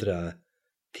og andre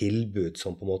tilbud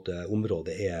som på en måte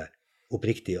området er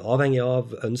oppriktig avhengig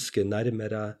av, ønsker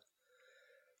nærmere,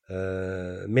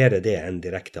 mer det enn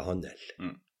direkte handel.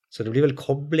 Så det blir vel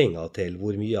koblinger til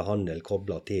hvor mye handel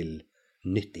kobler til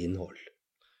nytt innhold.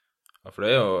 Ja, for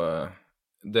det er jo,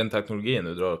 den teknologien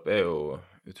du drar opp er jo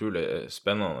utrolig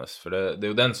spennende, for det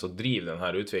er jo den som driver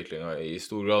denne utviklingen i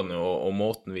stor grad, og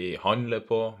måten vi handler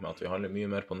på, med at vi handler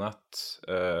mye mer på nett.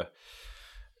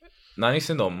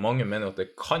 Næringseiendom, mange mener at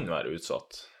det kan være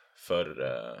utsatt for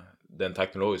den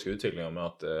teknologiske utviklingen med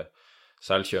at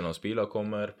selvkjørende biler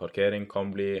kommer, parkering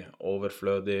kan bli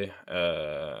overflødig,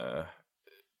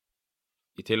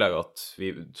 i tillegg at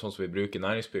sånn som vi bruker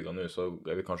næringsbyggene nå, så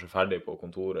er vi kanskje ferdig på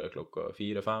kontoret klokka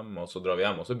 4-5, og så drar vi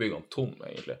hjem, og så bygger han tom,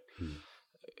 egentlig.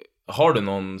 Har du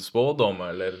noen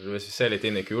spådommer, eller hvis vi ser litt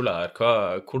inn i kula her,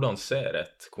 hvordan ser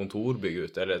et kontorbygg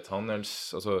ut, eller et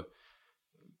altså,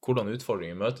 hvordan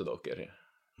utfordringer møter dere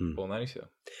på næringssiden?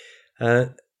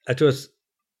 Jeg tror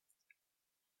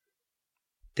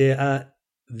det jeg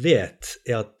vet,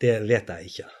 er at det vet jeg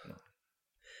ikke.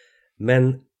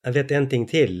 Men jeg vet en ting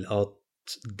til, at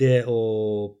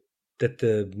dette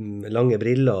lange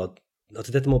briller,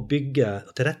 altså dette må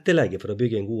tilrettelegge for å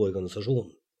bygge en god organisasjon.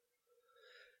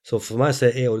 Så for meg så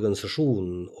er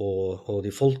organisasjonen og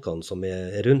de folkene som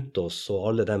er rundt oss, og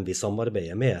alle dem vi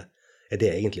samarbeider med, er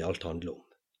det egentlig alt handler om.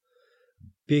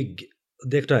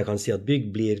 Det tror jeg kan si at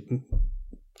bygg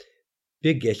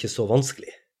er ikke så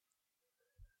vanskelig.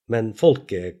 Men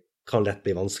folket kan lett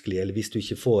bli vanskelig, eller hvis du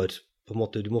ikke får, på en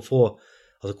måte, du må få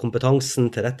altså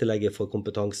kompetansen, tilrettelegge for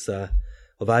kompetanse,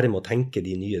 og være med å tenke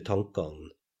de nye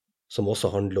tankene, som også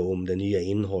handler om det nye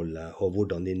innholdet, og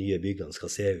hvordan de nye byggene skal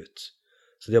se ut.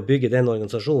 Så det å bygge den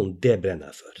organisasjonen, det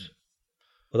brenner jeg for.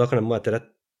 Og da kan det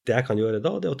jeg kan gjøre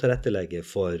da, det er å tilrettelegge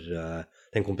for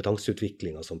den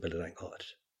kompetanseutviklingen som Pellereng har.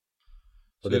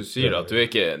 Så du sier at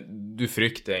du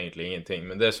frykter egentlig ingenting,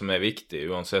 men det som er viktig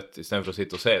uansett, i stedet for å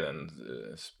sitte og se den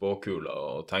spåkula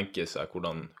og tenke seg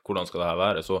hvordan skal det her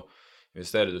være, så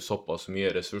investerer du såpass mye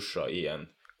ressurser i en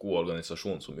god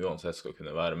organisasjon som uansett skal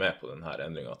kunne være med på denne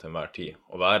endringen til enhver tid,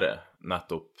 og være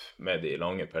nettopp med de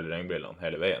lange Pellereng-brillene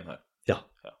hele veien her. Ja.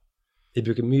 Vi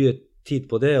bruker mye tid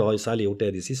på det, og har særlig gjort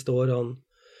det de siste årene.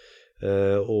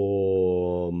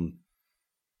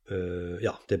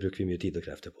 Det bruker vi mye tid og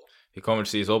krefter på. Vi kan vel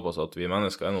si såpass at vi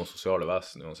mennesker er noen sosiale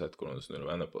vesen, uansett hvordan du snur og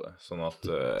vender på det. Sånn at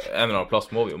en eller annen plass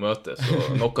må vi jo møtes,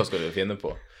 og noe skal vi finne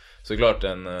på. Så klart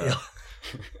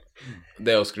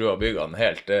det å skru av byggene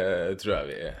helt, det tror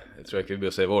jeg ikke vi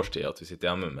blir å se i vår tid, at vi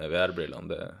sitter hjemme med VR-brillene.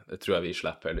 Det tror jeg vi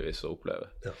slipper heldigvis å oppleve.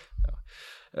 Ja.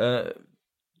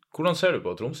 Hvordan ser du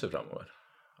på Tromsø fremover?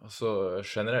 Altså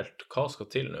generelt, hva skal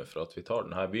til nå for at vi tar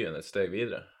denne byen et steg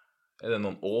videre? Er det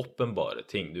noen åpenbare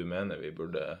ting du mener vi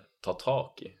burde ta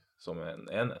tak i som en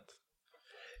enhet?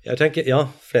 Jeg tenker,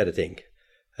 flere ting.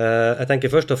 Jeg tenker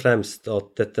først og fremst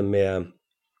at dette med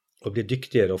å bli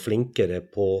dyktigere og flinkere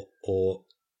på å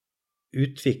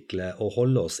utvikle og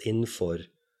holde oss innenfor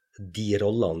de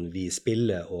rollene vi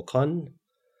spiller og kan.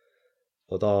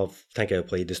 Og da tenker jeg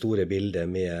på i det store bildet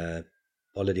med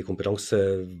alle de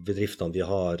kompetansebedriftene vi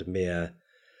har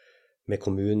med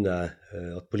kommune,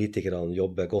 at politikerne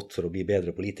jobber godt for å bli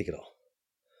bedre politikere.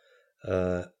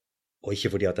 Og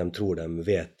ikke fordi at de tror de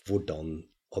vet hvordan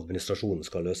administrasjonen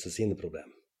skal løse sine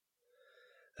problemer.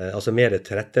 Altså mer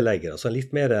tilrettelegger, altså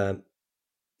litt mer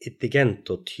intelligent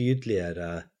og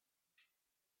tydeligere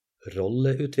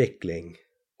rolleutvikling,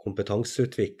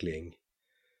 kompetanseutvikling,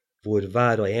 hvor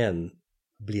hver og en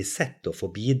blir sett og får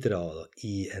bidra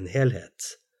i en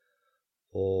helhet.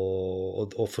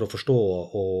 Og for å forstå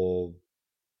og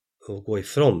gå i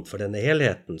front for denne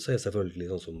helheten, så er selvfølgelig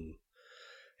sånn som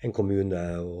en kommune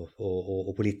og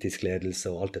politisk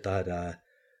ledelse og alt dette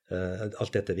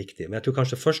er viktig. Men jeg tror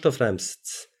kanskje først og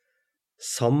fremst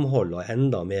samhold og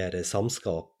enda mer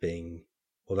samskaping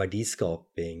og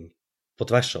verdiskaping på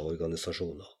tvers av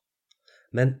organisasjoner.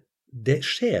 Men det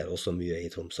skjer også mye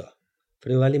i Tromsø, for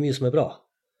det er jo veldig mye som er bra.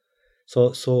 Så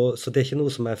det er ikke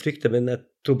noe som jeg frykter, men jeg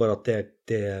tror bare at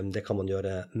det kan man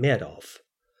gjøre mer av.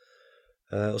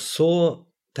 Og så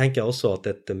tenker jeg også at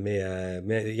dette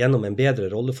gjennom en bedre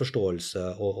rolleforståelse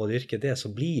og dyrke det, så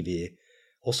blir vi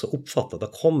også oppfattet. Da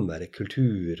kommer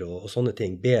kultur og sånne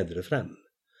ting bedre frem.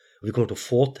 Og vi kommer til å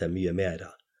få til mye mer.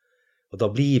 Og da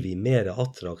blir vi mer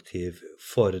attraktiv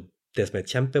for det som er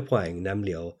et kjempepoeng,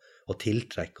 nemlig å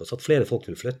tiltrekke oss. At flere folk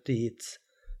vil flytte hit,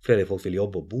 flere folk vil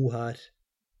jobbe og bo her.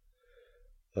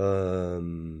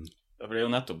 For det er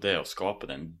jo nettopp det å skape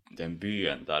den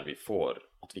byen der vi får,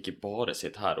 at vi ikke bare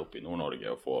sitter her oppe i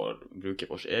Nord-Norge og får bruke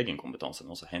vår egen kompetanse,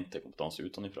 men også hente kompetanse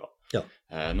utenfra. Ja.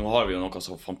 Nå har vi jo noe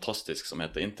så fantastisk som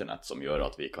heter internett, som gjør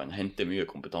at vi kan hente mye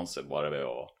kompetanse bare ved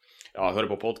å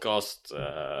høre på podcast,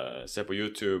 se på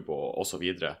YouTube og så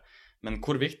videre. Men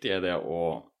hvor viktig er det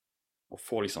å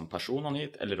få liksom personene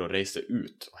hit, eller å reise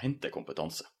ut og hente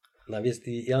kompetanse? Nei,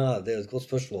 det er et godt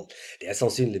spørsmål. Det er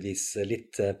sannsynligvis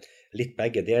litt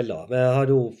begge deler. Men jeg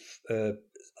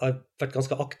har vært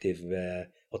ganske aktiv ved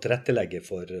å tilrettelegge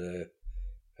for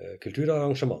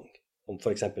kulturarrangement, om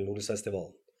for eksempel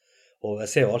Nordlysfestivalen. Og jeg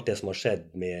ser jo alt det som har skjedd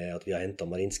med at vi har hentet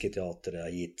Mariinski teatret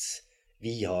hit.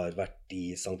 Vi har vært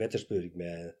i St. Petersburg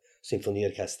med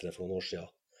symfoniorkestret for noen år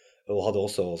siden, og hadde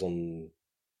også sånn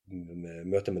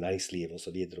møte med næringsliv og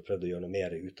så videre, og prøvde å gjøre noe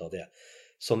mer ut av det.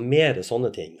 Så mer sånne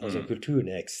ting. Altså kulturen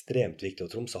er ekstremt viktig,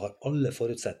 og Tromsø har alle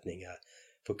forutsetninger,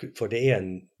 for det er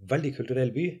en veldig kulturell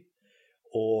by,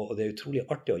 Og det utrolig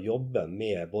artig å jobbe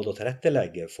med både å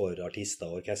tilrettelegge for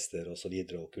artister, orkester og så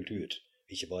videre, og kultur.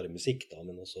 Ikke bare musikk da,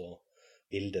 men også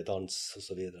bilde, dans og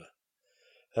så videre.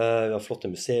 Vi har flotte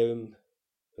museum,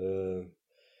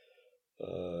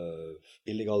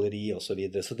 bildegalleri og så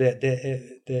videre. Så det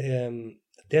er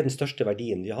den største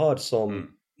verdien vi har, som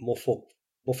må få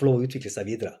lov å utvikle seg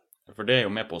videre. For det er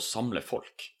jo med på å samle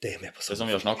folk. Det er med på å samle folk. Det som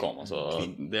vi har snakket om, altså,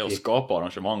 det å skape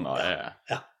arrangementer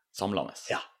er samlende.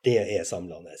 Ja, det er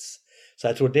samlende. Så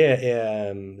jeg tror det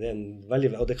er en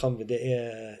veldig, og det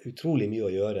er utrolig mye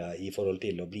å gjøre i forhold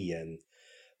til å bli en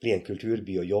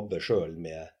kulturby og jobbe selv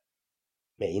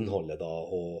med innholdet da,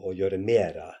 og gjøre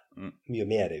mye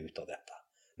mer ut av dette.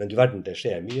 Men du verden, det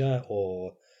skjer mye,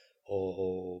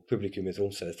 og publikum i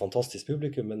Tromsø er et fantastisk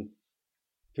publikum, men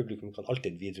publikum kan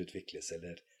alltid videreutvikles,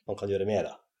 eller man kan gjøre mer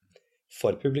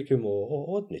for publikum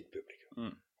og et nytt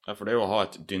publikum. Ja, for det er jo å ha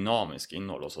et dynamisk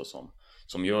innhold også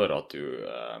som gjør at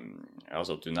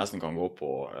at du nesten kan gå på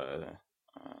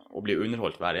og bli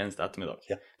underholdt hver eneste ettermiddag.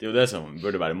 Ja. Det er jo det som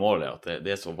burde være målet, at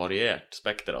det er så variert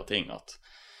spekter av ting at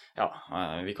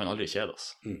vi kan aldri kjede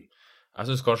oss. Jeg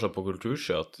synes kanskje på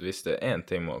kultursiden at hvis det er en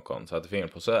ting man kan sette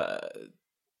fingeren på, så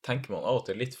tenker man av og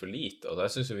til litt for lite. Altså,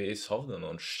 jeg synes vi savner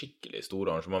noen skikkelig store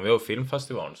arrangementer. Vi har jo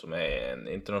filmfestivalen som er en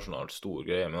internasjonalt stor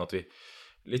greie, men at vi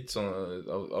litt sånn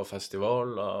av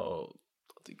festivaler, og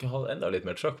at vi ikke hadde enda litt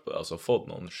mer trøkk på det, altså fått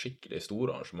noen skikkelig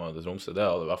store arrangementer til Tromsø, det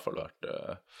hadde i hvert fall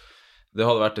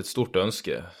vært et stort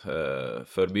ønske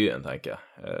for byen, tenker jeg.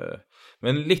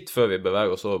 Men litt før vi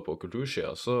beveger oss over på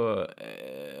kultursiden, så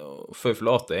før vi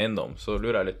forlater eiendom, så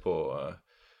lurer jeg litt på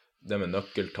det med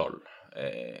nøkkeltall.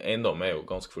 Eiendom er jo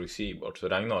ganske forutsigbart, så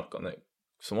regnarkene,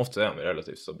 som ofte er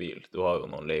relativt stabil. Du har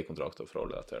jo noen leiekontrakter å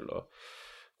forholde deg til. Og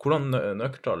hvordan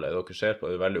nøkkeltall er dere ser på?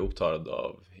 Er du veldig opptatt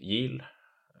av yield?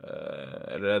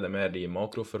 Eller er det mer de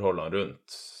makroforholdene rundt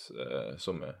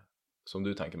som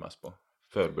du tenker mest på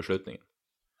før beslutningen?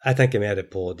 Jeg tenker mer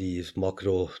på de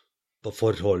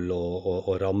makroforhold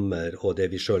og rammer og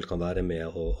det vi selv kan være med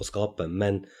å skape.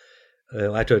 Men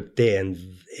jeg tror det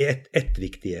er et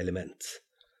viktig element.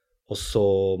 Og så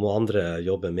må andre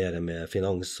jobbe mer med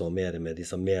finans og mer med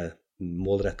disse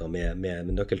målrettet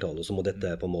med nøkkeltall, og så må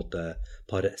dette på en måte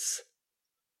pares.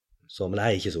 Men jeg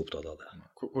er ikke så opptatt av det.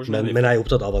 Men jeg er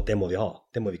opptatt av at det må vi ha.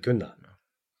 Det må vi kunne.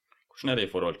 Hvordan er det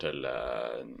i forhold til,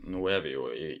 nå er vi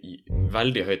jo i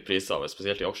veldig høyt priser,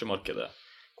 spesielt i aksjemarkedet.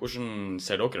 Hvordan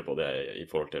ser dere på det i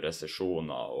forhold til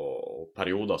resesjoner og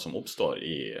perioder som oppstår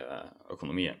i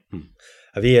økonomien?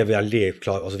 Vi er veldig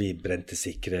klare, altså vi er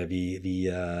rentesikre, vi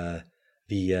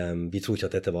tror ikke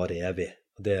at dette varer evig.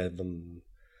 Det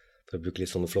for å bruke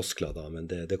litt sånne floskler da, men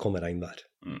det kommer regnvær.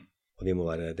 Og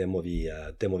det må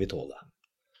vi tåle.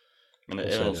 Men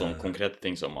det er jo sånne konkrete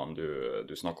ting som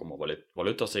du snakker om å være litt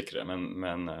valutasikre, men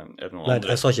er det noen andre? Nei,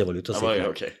 jeg sa ikke valutasikre.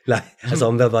 Okay. Nei, jeg sa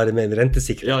om det var med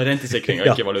rentesikring. Ja, rentesikring, og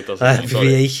ikke valutasikring. Nei,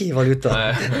 vi er ikke i valuta.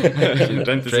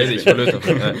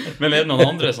 Rentesikring. Men er det noen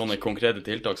andre sånne konkrete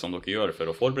tiltak som dere gjør for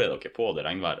å forberede dere på det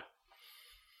regnværet?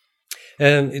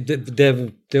 Det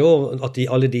er jo at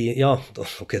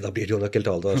ok, da blir det jo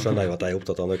nøkkeltall, da skjønner jeg jo at jeg er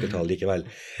opptatt av nøkkeltall likevel.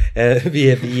 Vi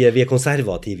er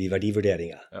konservative i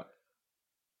verdivurderinger. Ja.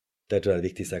 Det tror jeg er det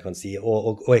viktigste jeg kan si,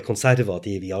 og er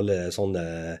konservativ i alle sånne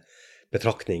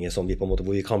betraktninger som vi på en måte,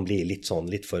 hvor vi kan bli litt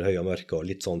for høy og mørk og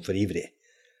litt sånn for ivrig.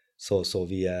 Så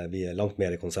vi er langt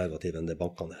mer konservative enn det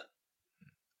bankene er.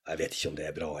 Jeg vet ikke om det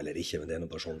er bra eller ikke, men det er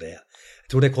noe bare sånn det er. Jeg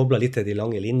tror det kobler litt til de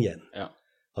lange linjene. Ja.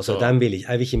 Altså, jeg vil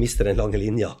ikke miste den lange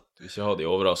linja. Du vil ikke ha de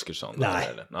overraskelsene?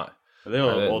 Nei.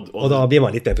 Og da blir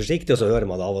man litt mer forsiktig, og så hører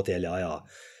man av og til,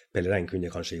 Pellereng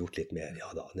kunne kanskje gjort litt mer,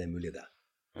 da, det er mulig det.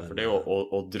 Men, for det er jo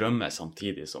å drømme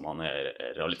samtidig som man er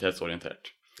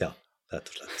realitetsorientert. Ja, rett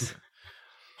og slett.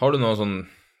 Har du noe sånn,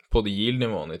 på de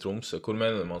yield-nivåene i Tromsø, hvor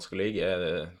mener du man skal ligge? Er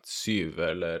det 7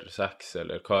 eller 6,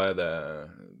 eller hva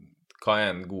er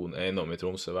en god eiendom i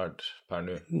Tromsø verdt per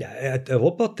nå? Jeg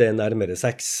håper at det er nærmere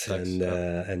 6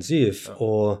 enn 7, ja.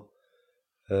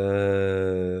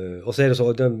 Og så er det så,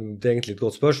 det er egentlig et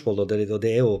godt spørsmål, og det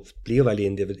blir jo veldig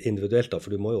individuelt da,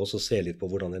 for du må jo også se litt på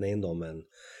hvordan den eiendommen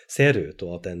ser ut,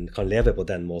 og at den kan leve på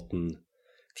den måten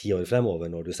 10 år fremover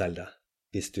når du selger det,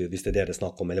 hvis det er det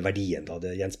snakk om, eller verdien da,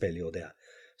 det gjenspeiler jo det.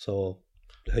 Så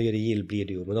høyere yield blir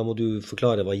det jo, men da må du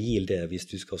forklare hva yield er hvis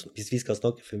vi skal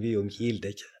snakke for mye om yield.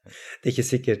 Det er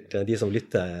ikke sikkert de som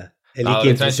lytter er like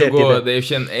interessert i det. Det er jo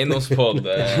ikke en eiendomspodd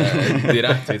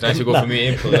direkte, vi trenger ikke gå for mye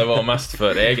inn på det, var mest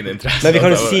for egen interesse. Men vi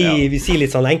kan vi sier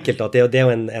litt sånn enkelt at det er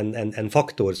jo en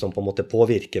faktor som på en måte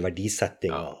påvirker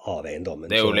verdisettingen av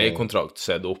eiendommen. Det er jo leiekontrakt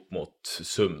sett opp mot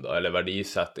sum da, eller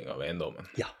verdisetting av eiendommen.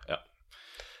 Ja.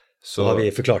 Så har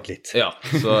vi forklart litt. Ja,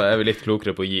 så er vi litt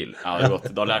klokere på Giel. Ja, det er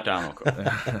godt. Da lærte jeg noe.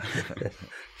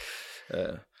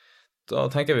 Da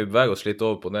tenker jeg vi beveger oss litt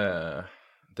over på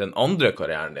den andre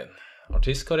karrieren din,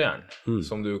 artistkarrieren,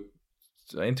 som du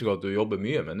har inntrykk av at du jobber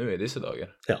mye med nå i disse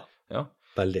dager. Ja,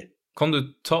 veldig. Kan du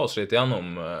ta oss litt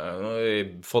gjennom, nå har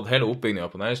vi fått hele oppbyggingen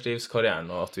på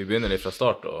næringslivskarrieren, og at vi begynner litt fra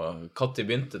start, og når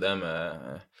begynte det med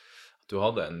at du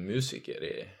hadde en musiker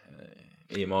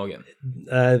i magen?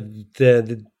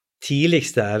 Det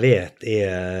tidligste jeg vet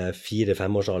er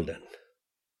 4-5-årsalderen.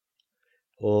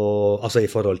 Og, altså i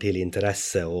forhold til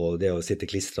interesse og det å sitte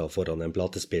klistret foran en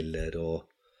platespiller og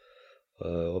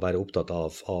være opptatt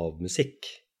av musikk.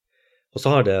 Og så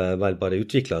har det vel bare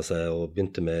utviklet seg og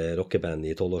begynte med rockeband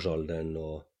i 12-årsalderen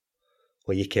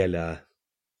og gikk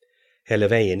hele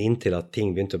veien inntil at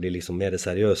ting begynte å bli liksom mer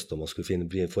seriøst og man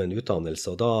skulle få en utdannelse,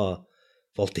 og da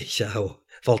valgte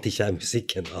ikke jeg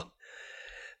musikken da.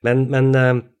 Men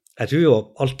jeg tror jo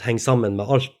alt henger sammen med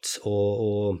alt,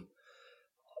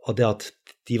 og det at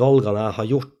de valgene jeg har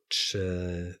gjort,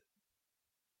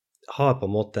 på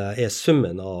en måte er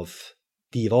summen av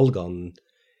de valgene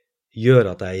gjør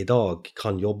at jeg i dag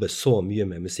kan jobbe så mye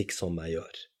med musikk som jeg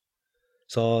gjør.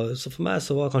 Så for meg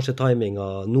så var kanskje timinga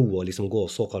nå å liksom gå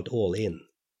såkalt all in.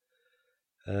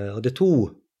 Og det er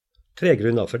 2-3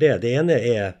 grunner for det. Det ene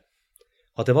er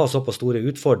at det var såpass store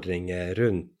utfordringer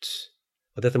rundt,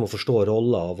 og dette med å forstå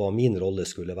roller og hva min rolle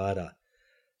skulle være,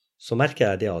 så merker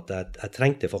jeg det at jeg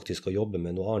trengte faktisk å jobbe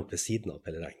med noe annet ved siden av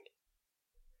Pellereng.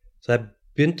 Så jeg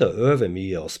begynte å øve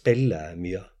mye og spille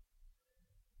mye.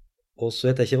 Og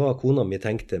så vet jeg ikke hva kona mi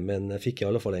tenkte, men jeg fikk i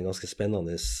alle fall en ganske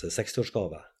spennende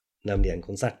 60-årsgave, nemlig en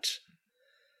konsert.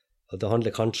 Og det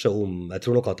handler kanskje jeg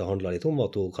tror nok at det handler litt om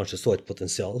at hun kanskje så et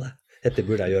potensial. Dette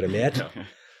burde jeg gjøre mer.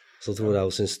 Så tror jeg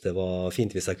hun syntes det var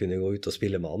fint hvis jeg kunne gå ut og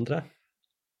spille med andre.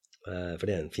 For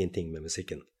det er en fin ting med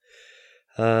musikken.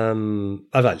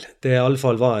 Vel, det i alle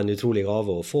fall var en utrolig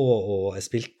gave å få, og jeg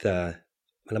spilte,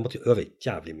 men jeg måtte jo øve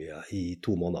jævlig mye i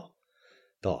 2 måneder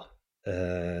da.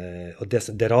 Og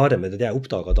det rare med det jeg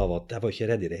oppdaget da var at jeg var ikke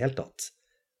redd i det hele tatt.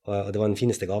 Og det var den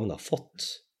fineste gaven jeg har fått.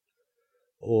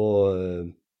 Og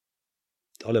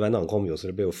alle vennene kom jo, så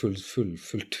det ble jo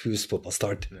fullt hus på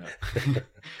start. Ja.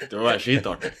 Det var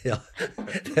skitartig. Ja.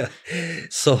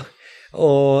 Så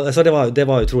det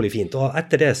var utrolig fint. Og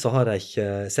etter det så har jeg ikke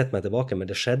sett meg tilbake, men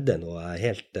det skjedde noe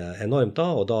helt enormt da,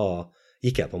 og da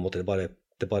gikk jeg på en måte,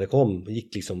 det bare kom,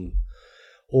 gikk liksom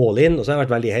all in, og så har jeg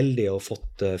vært veldig heldig og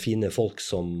fått fine folk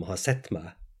som har sett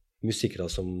meg, musikere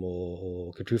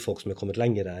og kulturfolk som har kommet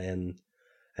lengre enn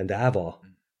det jeg var.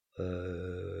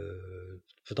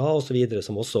 For da og så videre,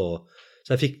 som også,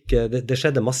 så jeg fikk, det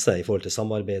skjedde masse i forhold til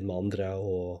samarbeid med andre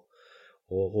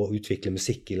og utvikle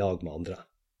musikk i lag med andre.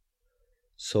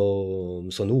 Så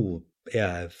nå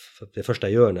er det første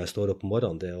jeg gjør når jeg står opp om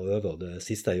morgenen, det er å øve, og det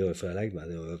siste jeg gjør før jeg legger meg,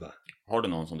 det er å øve. Har du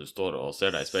noen som du står og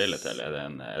ser deg i speilet til? Er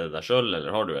det deg selv,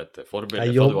 eller har du et forbilde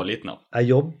fra du var liten av? Jeg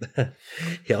jobber.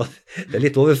 Ja, det er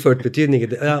litt overført betydning.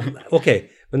 Ja, ok,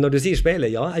 men når du sier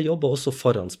speilet, ja, jeg jobber også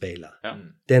foran speilet. Ja.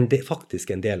 Det er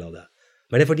faktisk en del av det.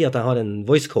 Men det er fordi at jeg har en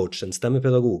voice coach, en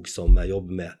stemmepedagog som jeg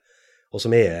jobber med, og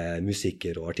som er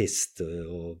musiker og artist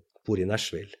og bor i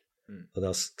Nashville. Og da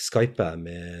skyper jeg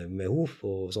med henne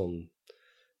og sånn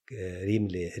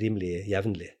rimelig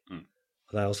jevnlig.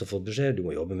 Og da har jeg også fått beskjed, du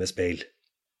må jobbe med speil.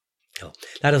 Ja,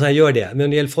 altså jeg gjør det. Men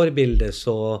når det gjelder forbilder,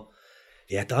 så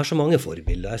jeg har så mange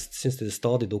forbilder. Jeg synes det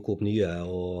stadig dukker opp nye,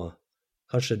 og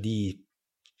kanskje de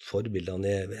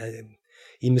forbildene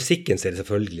i musikken så er det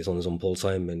selvfølgelig sånne som Paul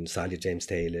Simon, særlig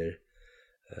James Taylor,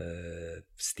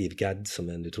 Steve Gadd, som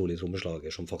er en utrolig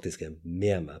trommeslager, som faktisk er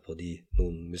med meg på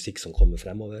noen musikk som kommer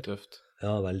fremover. Tøft.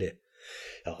 Ja, veldig.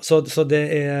 Ja, så det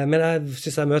men jeg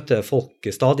synes jeg møter folk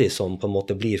stadig som på en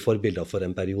måte blir forbilder for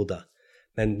en periode.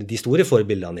 Men de store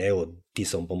forbildene er jo de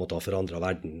som på en måte har forandret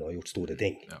verden og gjort store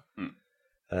ting. Ja.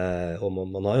 Og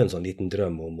man har jo en sånn liten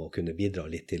drøm om å kunne bidra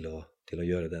litt til å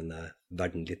gjøre denne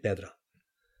verden litt bedre.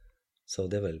 Så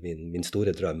det er vel min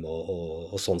store drøm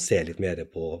å sånn se litt mer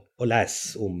på og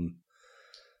lese om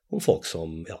folk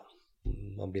som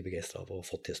man blir begeistret av og har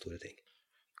fått til store ting.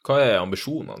 Hva er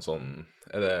ambisjonene sånn?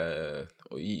 Er det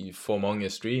å få mange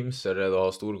streams, eller er det å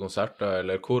ha store konserter,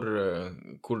 eller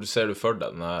hvor ser du for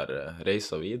deg denne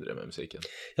reisen videre med musikken?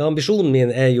 Ja, ambisjonen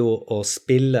min er jo å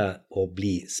spille og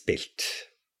bli spilt.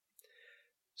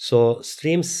 Så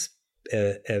streams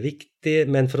er viktig,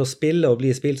 men for å spille og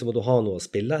bli spilt så må du ha noe å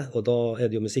spille, og da er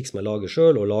det jo musikk som jeg lager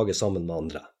selv og lager sammen med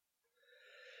andre.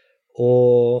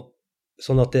 Og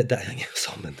sånn at det henger jo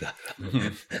sammen der.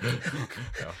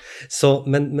 Så,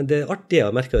 men det artige,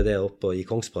 jeg merker det oppe i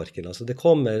Kongsparken, altså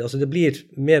det blir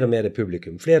mer og mer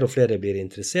publikum, flere og flere blir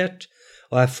interessert,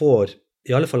 og jeg får,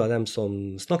 i alle fall av dem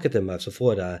som snakker til meg, så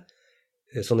får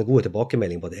jeg sånne gode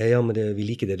tilbakemeldinger på at ja, men vi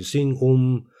liker det du synger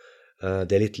om,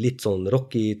 det er litt sånn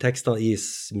rock i tekstene, i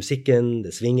musikken,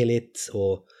 det svinger litt,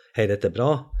 og hei, dette er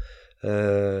bra.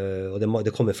 Og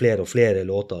det kommer flere og flere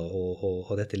låter, og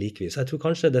dette liker vi. Så jeg tror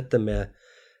kanskje dette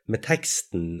med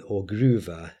teksten og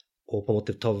groovet, og på en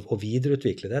måte og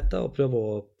videreutvikle dette, og prøve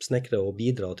å snekre og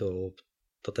bidra til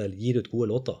at det gir ut gode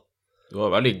låter. Du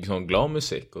har veldig sånn glad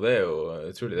musikk, og det er jo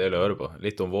utrolig deilig å høre på.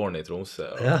 Litt om våren i Tromsø.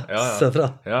 Og, ja, så bra.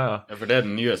 Ja, for det er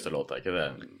den nyeste låta, ikke det?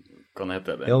 Hva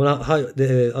heter det? Ja, men det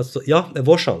er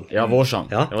Vårsang. Ja, Vårsang.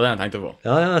 Ja. Det var det jeg tenkte på.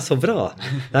 Ja, så bra.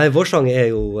 Nei, Vårsang er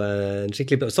jo en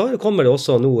skikkelig bra. Så kommer det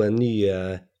også nå en ny,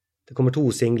 det kommer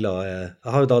 2 singler.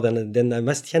 Jeg har jo da den jeg er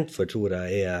mest kjent for, tror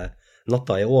jeg, er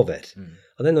Natta er over.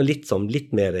 Og den er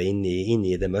litt mer inn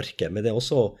i det mørke, men det er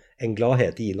også en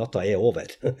gladhet i Natta er over.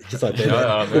 Ikke sant?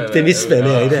 Optimismen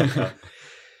er i det.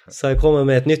 Så jeg kommer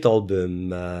med et nytt album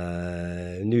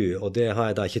nå, og det har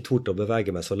jeg da ikke tort å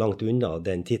bevege meg så langt unna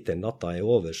den titelen Natta er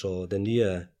over, så den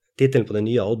nye titelen på det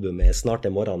nye albumet er Snart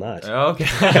er morgenen her. Ja, ok.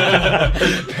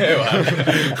 Det er jo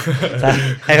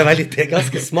her. Det er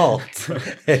ganske smalt.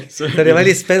 Så det er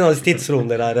veldig spennende tidsrom,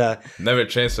 det der. Never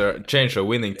change a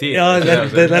winning team. Ja, det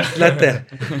er lett det.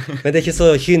 Men det er ikke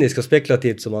så kynisk og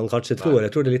spekulativt som man kanskje tror.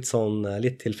 Jeg tror det er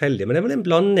litt tilfeldig. Men det er vel en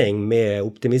blanding med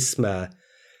optimisme,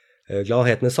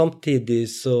 gladhet. Men samtidig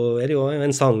så er det jo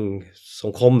en sang som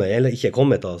kommer, eller ikke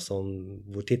kommet da,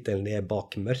 hvor titelen er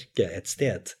Bak mørket et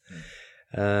sted.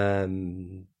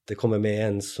 Det kommer med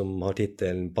en som har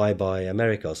titelen Bye Bye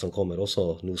America, som kommer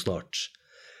også nå snart,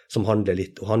 som handler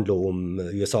om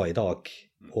USA i dag,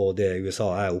 og det USA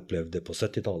jeg opplevde på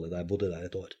 70-tallet, da jeg bodde der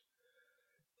et år,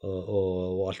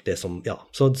 og alt det som, ja,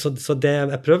 så det,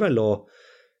 jeg prøver vel å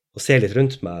se litt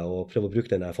rundt meg, og prøve å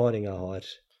bruke den erfaringen jeg har.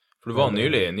 For du var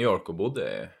nylig i New York og bodde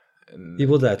Vi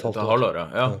bodde der et halvt år.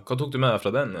 Ja. Hva tok du med deg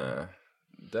fra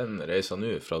den reisa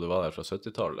nå, fra du var der fra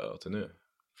 70-tallet og til nå?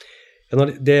 Ja,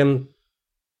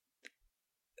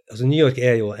 New York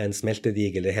er jo en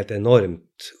smeltedigel, det er helt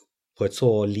enormt på et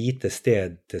så lite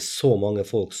sted, det er så mange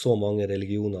folk, så mange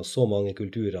religioner, så mange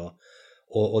kulturer,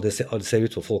 og det ser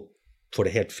ut for folk får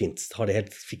det helt fint, har det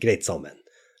helt greit sammen,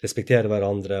 respekterer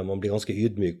hverandre, man blir ganske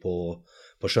ydmyk på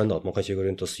å skjønne at man kan ikke gå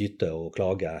rundt og syte og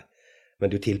klage,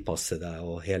 men du tilpasser deg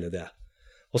og hele det.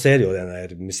 Og så er det jo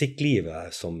denne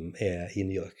musikklivet som er i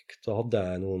New York. Så hadde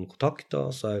jeg noen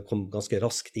kontakter, så jeg kom ganske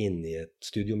raskt inn i et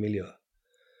studiomiljø.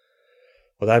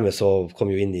 Og dermed så kom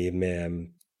jeg jo inn med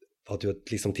at du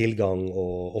hadde liksom tilgang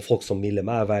og folk som ville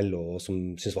meg vel, og som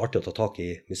syntes det var artig å ta tak i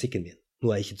musikken min.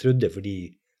 Noe jeg ikke trodde fordi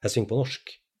jeg synger på norsk.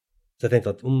 Så jeg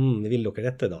tenkte at, vil dere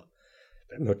dette da?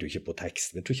 De hørte jo ikke på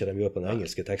tekst, men jeg tror ikke de gjør på den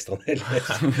engelske tekstene heller.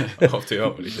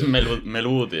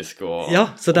 Melodisk og, ja,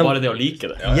 og bare det å like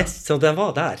det. Ja. Yes, så de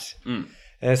var der.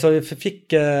 Så jeg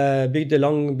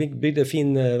bygde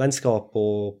fin vennskap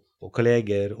og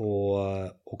kolleger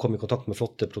og kom i kontakt med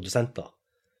flotte produsenter.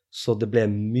 Så det ble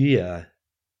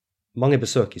mange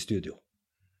besøk i studio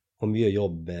og mye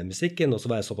jobb med musikken, og så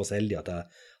var jeg såpass heldig at jeg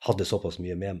hadde såpass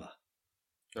mye med meg.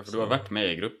 Ja, for du har vært med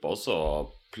i gruppa også.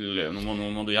 Nå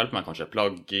må du hjelpe meg kanskje.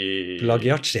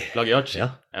 Plagiacci. Ja.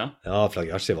 Ja,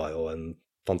 Plagiacci var jo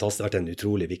vært en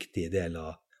utrolig viktig del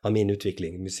av min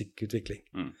musikkutvikling.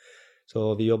 Så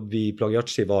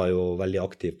Plagiacci var jo veldig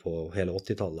aktiv på hele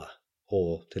 80-tallet,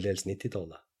 og til dels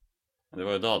 90-tallet. Det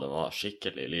var jo da det var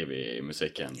skikkelig liv i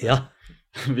musikken. Ja.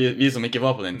 Vi som ikke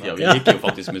var på den tida, vi liker jo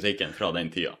faktisk musikken fra den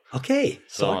tida. Ok,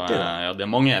 så artig da. Ja, det er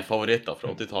mange favoritter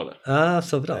fra 80-tallet. Ja,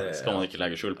 så bra. Det skal man ikke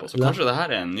legge skjul på. Så kanskje det her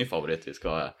er en ny favoritt vi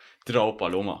skal dra opp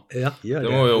av lomma. Ja, gjør det.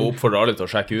 Det må vi jo oppfordre alle til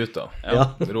å sjekke ut da. Ja.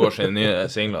 Roar sine nye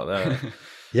singler,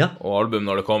 og album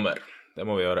når det kommer. Det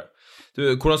må vi gjøre. Du,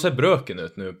 hvordan ser brøken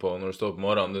ut nå når du står på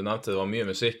morgenen? Du nevnte det var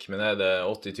mye musikk, men er det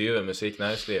 80-20 musikk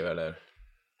næringsliv, eller?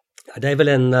 Det er vel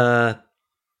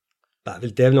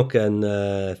det er nok en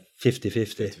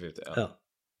 50-50. Ja.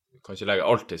 Du kan ikke legge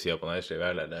alt til siden på næringslivet,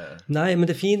 eller? Nei, men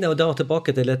det fine, og da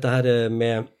tilbake til dette her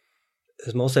med,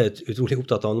 som jeg også er utrolig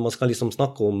opptatt av, når man skal liksom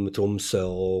snakke om Tromsø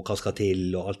og hva skal til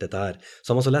og alt dette her,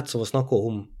 så er man så lett som å snakke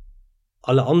om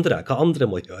alle andre, hva andre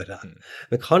må gjøre.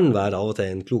 Men kan være av og til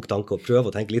en klok tanke å prøve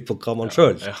å tenke litt på hva man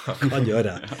selv kan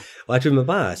gjøre. Og jeg tror med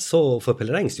meg, så for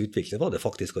Pellerengs utvikling var det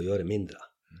faktisk å gjøre mindre.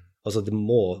 Altså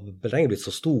Pellereng blitt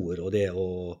så stor, og det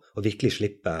å virkelig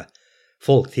slippe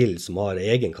folk til som har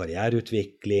egen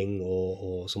karriereutvikling,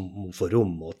 og som får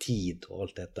rom og tid og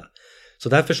alt dette. Så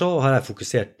derfor så har jeg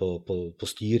fokusert på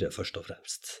styret først og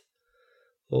fremst.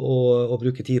 og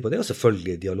bruke tid på det, og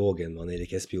selvfølgelig dialogen med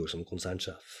Erik Espejord som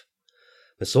konsernsjef.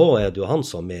 Men så det jo han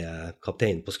som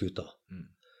kaptein på skuta,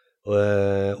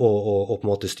 og på en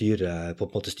måte styre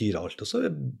alt. Og så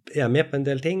jeg med på en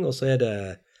del ting, og så det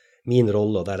min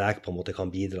rolle, og der jeg på en måte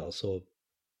kan bidra, så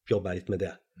jobber jeg litt med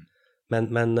det. Men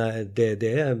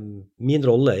min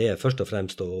rolle først og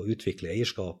fremst å utvikle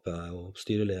eierskapet og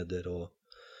styreleder, og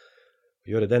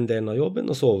gjøre den delen av jobben,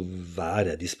 og så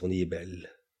være disponibel.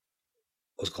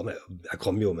 Og så jeg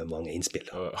kommer jo med mange innspill.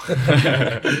 Klarer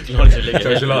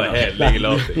ikke la det helt ligge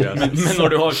lavt. Men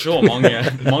når du har så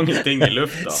mange ting i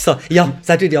lufta... Så jeg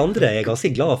tror de andre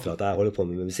ganske glad for at jeg holder på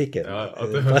med musikken. Ja,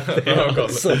 at du kan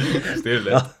styre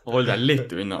litt. Hold deg litt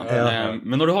unna.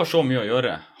 Men når du har så mye å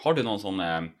gjøre, har du noen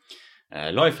sånne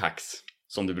lifehacks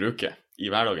som du bruker i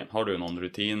hverdagen? Har du noen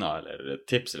rutiner eller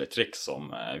tips eller triks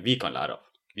som vi kan lære av,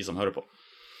 vi som hører på?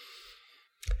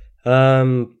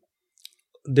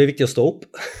 Det viktig å stå opp.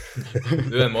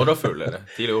 Du en morgenfugl, eller?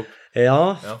 Tidlig opp?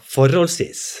 Ja,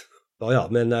 forholdsvis. Ja,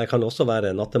 men jeg kan også være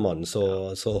nattemann,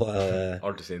 så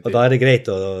og da det greit,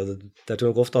 og jeg tror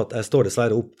nok ofte at jeg står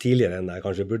dessverre opp tidligere enn jeg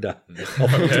kanskje burde.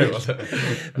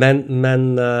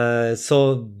 Men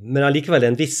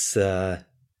allikevel en viss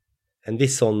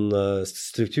sånn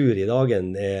struktur i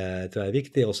dagen tror jeg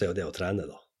viktig, og så det å trene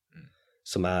da.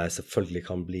 Som jeg selvfølgelig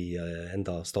kan bli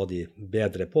enda stadig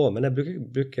bedre på, men jeg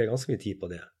bruker ganske mye tid på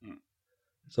det.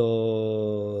 Så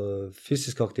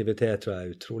fysisk aktivitet tror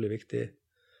jeg utrolig viktig,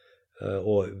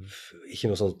 og ikke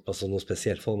noe sånt, altså noe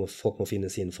spesielt. Folk må finne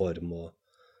sin form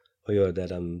og gjøre det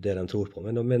de tror på,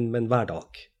 men hver dag.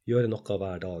 Gjøre noe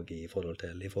hver dag i forhold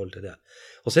til det.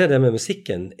 Og så det med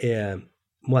musikken,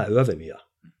 må jeg øve mye.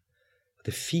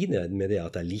 Det fine med det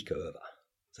at jeg liker å øve,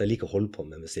 så jeg liker å holde på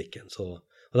med musikken, og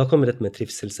da kommer dette med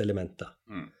trivselselementet.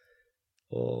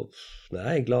 Og når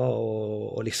jeg glad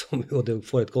og du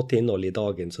får et godt innhold i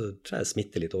dagen, så tror jeg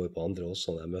smitter litt over på andre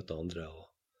også når jeg møter andre.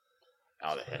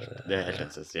 Ja, det helt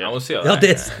essensielt. Jeg må si at ja,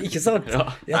 det ikke sant? Ja.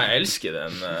 Jeg elsker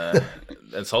den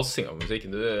satsingen på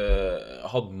musikken. Du har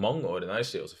hatt mange år i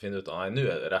næringslivet, og så finner du ut at nå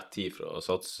det rett tid for å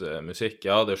satse musikk.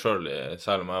 Jeg hadde selv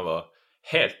om jeg var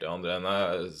helt i andre enn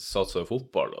jeg satset i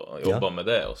fotball og jobbet med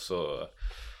det, og så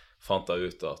fant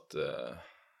jeg ut at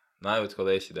nei, vet du hva,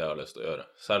 det ikke det jeg har lyst til å gjøre.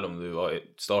 Selv om du var i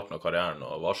starten av karrieren,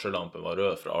 og varsellampen var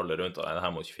rød fra alle rundt, og det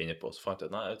her må du ikke finne på, så fant jeg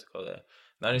at nei, vet du hva, det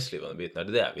næringslivet og den biten her,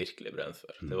 det jeg virkelig brenner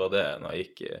for. Det var det når jeg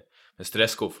gikk med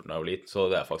stresskofferten da jeg var liten, så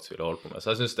det jeg faktisk ville holde på med.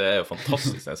 Så jeg synes det jo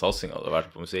fantastisk, den satsingen det har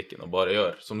vært på musikken, og bare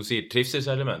gjør, som du sier,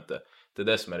 trivselselementet, det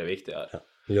det som det viktige her. Ja,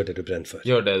 gjør det du brenner for.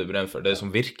 Gjør det du brenner for. Det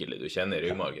som virkelig du kjenner i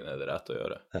ryggmargen det rett å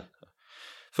gjøre. Ja.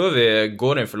 Før vi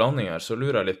går inn for landing her, så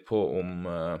lurer jeg litt på om,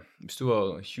 hvis du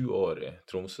var 20 år i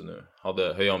Tromsø nå,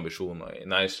 hadde høye ambisjoner i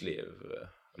næringsliv,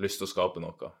 lyst til å skape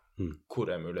noe, hvor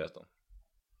mulighetene?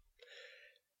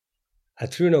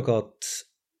 Jeg tror nok at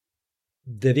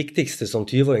det viktigste som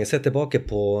 20-åring, jeg ser tilbake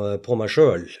på meg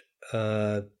selv,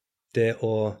 det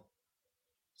å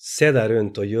se deg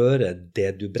rundt og gjøre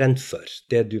det du brent for,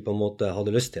 det du på en måte hadde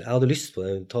lyst til. Jeg hadde lyst på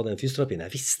å ta den fysioterapien.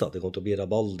 Jeg visste at det kom til å bli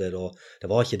rabalder, og det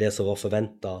var ikke det som var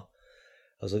forventet.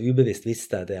 Altså ubevisst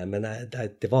visste jeg det, men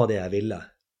det var det jeg ville.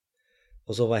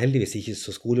 Og så var jeg heldigvis ikke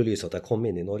så skolelys at jeg kom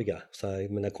inn i Norge,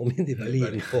 men jeg kom inn i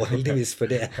Berlin, og heldigvis for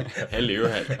det. Heldig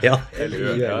uheld. Ja, heldig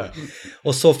uheld.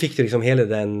 Og så fikk du hele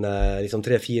den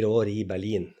 3-4 år i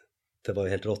Berlin. Det var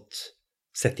jo helt rått,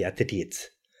 sett i ettertid.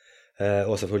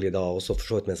 Og selvfølgelig da også for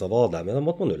så vidt mens jeg var der, men da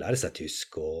måtte man jo lære seg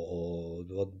tysk, og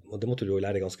det måtte du jo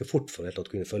lære ganske fort for å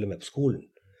kunne følge med på skolen.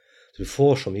 Så du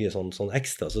får så mye sånn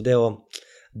ekstra. Så det å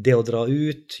dra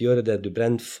ut, gjøre det du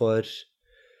brenner for,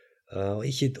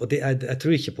 jeg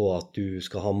tror ikke på at du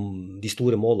skal ha de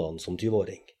store målene som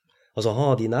 20-åring. Altså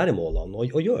ha de nære målene,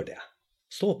 og gjør det.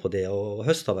 Stå på det, og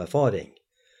høste av erfaring.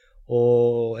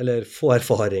 Eller få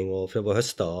erfaring, og prøve å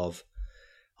høste av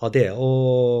det,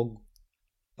 og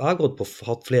jeg har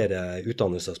hatt flere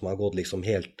utdannelser som har gått liksom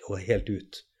helt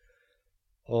ut.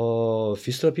 Og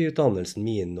fysioterapiutdannelsen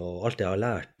min og alt jeg har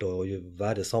lært å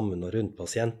være sammen og rundt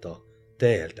pasienter,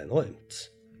 det helt enormt.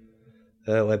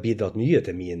 Og jeg har bidratt mye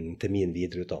til min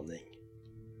videreutdanning.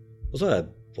 Og så har jeg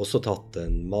også tatt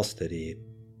en master i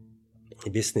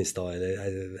business da,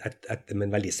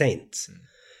 men veldig sent.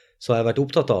 Så jeg har vært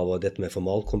opptatt av dette med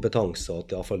formalkompetanse,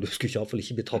 og at du skulle i hvert fall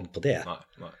ikke bli tatt på det.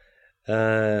 Nei.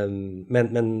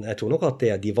 Men jeg tror nok at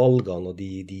de valgene og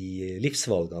de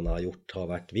livsvalgene jeg har gjort har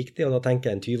vært viktige, og da tenker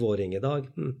jeg en 20-åring i dag,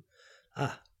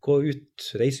 gå ut,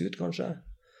 reise ut kanskje,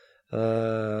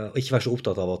 og ikke være så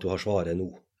opptatt av at du har svaret nå.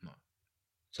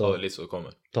 Ta det litt sånn det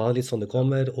kommer. Ta det litt sånn det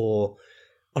kommer, og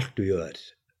alt du gjør,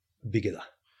 bygge det.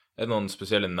 Er det noen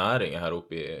spesielle næringer her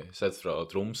oppe sett fra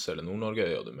Tromsø eller Nord-Norge,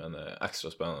 og du mener ekstra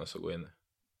spennende å gå inn i?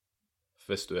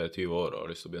 Hvis du 20 år og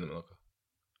har lyst til å begynne med noe?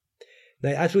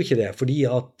 Nei, jeg tror ikke det, fordi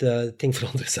at ting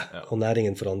forandrer seg, og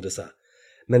næringen forandrer seg.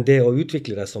 Men det å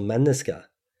utvikle deg som menneske,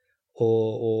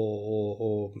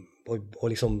 og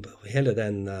liksom hele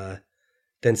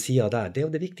den siden der, det er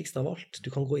jo det viktigste av alt. Du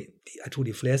kan gå inn, jeg tror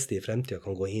de fleste i fremtiden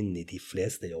kan gå inn i de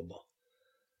fleste jobber.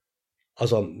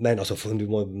 Altså, men altså, du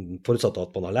må forutsatt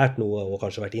at man har lært noe, og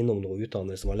kanskje vært innom noe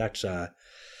utdannelse, man har lært seg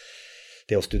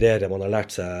det å studere, man har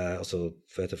lært seg, altså,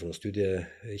 hva heter det for noe studie,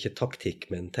 ikke taktikk,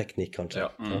 men teknikk kanskje.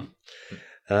 Ja.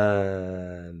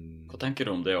 Hva tenker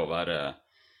du om det å være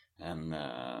en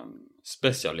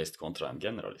spesialist kontra en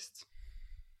generalist?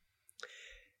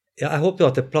 Ja, jeg håper jo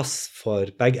at det er plass for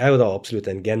begge. Jeg er jo da absolutt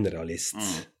en generalist.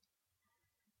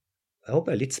 Jeg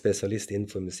håper jeg er litt spesialist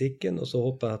innenfor musikken, og så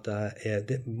håper jeg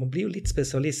at man blir jo litt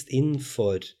spesialist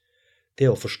innenfor det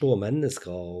å forstå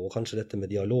mennesker, og kanskje dette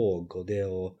med dialog, og det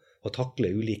å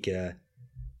takle ulike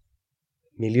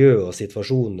miljø og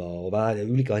situasjoner, og være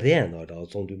ulike arenaer da,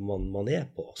 som man er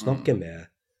på, snakke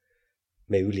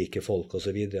med ulike folk og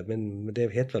så videre. Men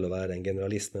det heter vel å være en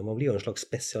generalist, men man blir jo en slags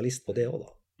spesialist på det også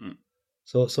da.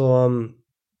 Så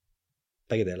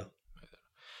begge deler.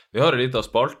 Vi har en liten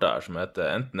spalte her som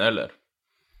heter enten eller.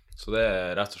 Så det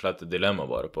er rett og slett et dilemma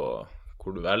bare på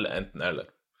hvor du velger enten eller.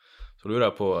 Så lurer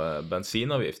jeg på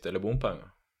bensinavgift eller bompenger?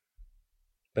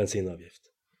 Bensinavgift.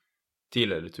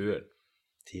 TIL eller TUL?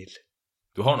 TIL.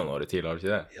 Du har noen år i TIL, har du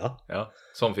ikke det? Ja.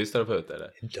 Som fysioterapeut,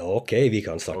 eller? Ja, ok, vi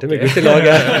kan starte med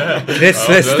guttelaget.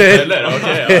 Kretsvester.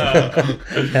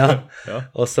 Ja.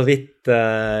 Og så vidt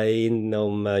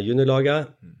innom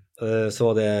juniorlaget. Så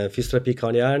var det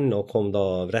fysioterapikarrieren, og kom da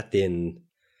rett inn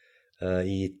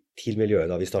i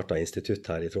TIL-miljøet da vi startet institutt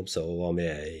her i Tromsø, og var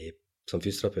med som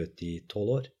fysioterapeut i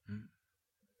 12 år.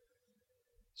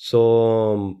 Så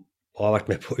har jeg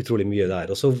vært med på utrolig mye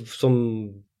der. Og så som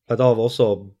jeg da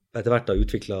også etter hvert da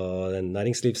utviklet den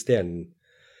næringslivsdelen,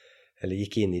 eller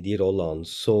gikk inn i de rollene,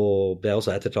 så ble jeg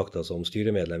også ettertraktet som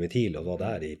styremedlem i TIL, og var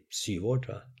der i 7 år,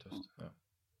 tror jeg.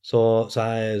 Så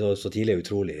TIL er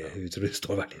utrolig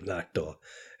står veldig nært,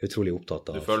 og utrolig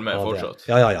opptatt av. Du følger med fortsatt?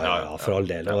 Ja, for all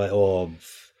del.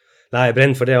 Nei, jeg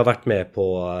brenner for det å ha vært med på.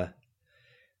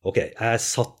 Ok, jeg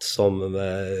satt som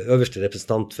øverste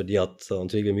representant fordi at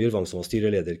Trygve Myrvang som var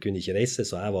styreleder kunne ikke reise,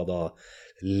 så jeg var da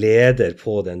leder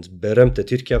på den berømte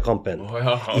Tyrkia-kampen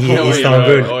i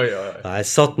Istanbul. Jeg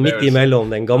satt midt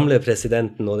imellom den gamle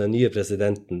presidenten og den nye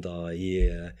presidenten da i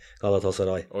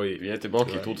Galatasaray. Oi, vi er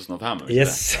tilbake i 2005.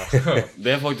 Yes.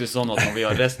 Det er faktisk sånn at når vi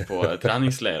har reist på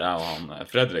treningsleir, jeg og han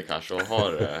Fredrik her, så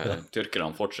har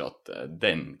tyrkerne fortsatt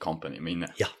den kampen i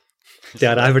minne. Ja. Det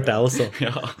har jeg hørt deg også.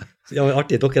 Ja,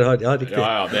 artig, dere har, ja, riktig.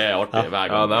 Ja, det er artig hver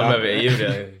gang. Ja, de er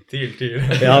ivrige. TIL.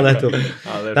 Ja, nettopp.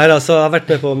 Nei, altså, jeg har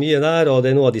vært med på mye der, og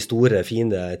det er noe av de store,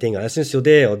 fine tingene. Jeg synes jo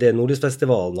det, og det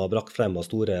Nordlysfestivalen har brakt frem av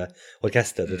store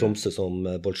orkester til Tromsø som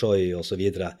Bolshoi og så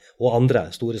videre, og andre,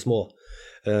 store, små,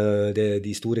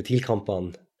 de store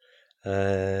TIL-kampene,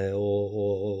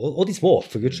 og de små,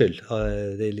 for Guds skyld.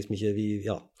 Det er liksom ikke vi,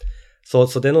 ja. Så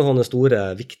det er noen sånne store,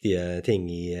 viktige ting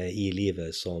i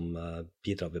livet som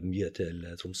bidrar mye til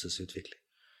Tromsøs utvikling.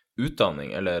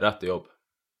 Utdanning eller rett jobb?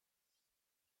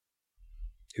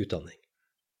 Utdanning.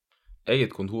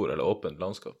 Eget kontor eller åpent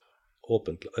landskap?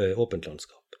 Åpent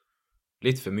landskap.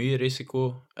 Litt for mye risiko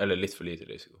eller litt for lite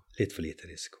risiko? Litt for lite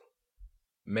risiko.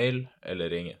 Mail eller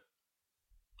ringe?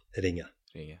 Ringe.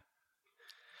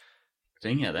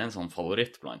 Ringe, det er en sånn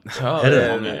favoritt blant. Ja, er det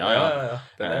mange. Ja.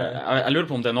 Jeg lurer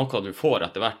på om det er noe du får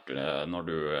etter hvert når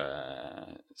du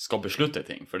skal beslutte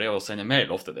ting. For det å sende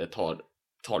mail ofte, det tar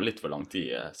litt for lang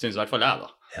tid, synes i hvert fall jeg da.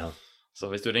 Ja.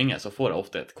 Så hvis du ringer, så får jeg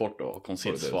ofte et kort og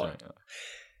konsist svar.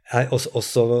 Og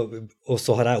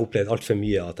så har jeg opplevd alt for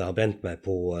mye at jeg har brent meg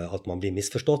på at man blir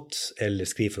misforstått eller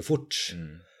skriver for fort.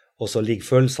 Og så ligger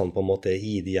følelsene på en måte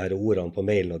i de her ordene på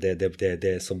mailen, og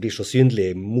det som blir så synlig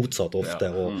motsatt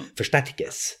ofte, og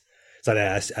forsterkes. Så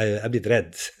jeg er blitt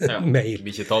redd. Mail.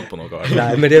 Vi ikke tatt på noe.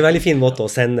 Nei, men det er en veldig fin måte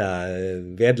å sende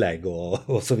vedlegg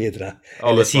og så videre.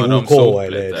 Eller si OK,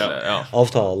 eller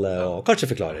avtale, og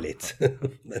kanskje forklare litt.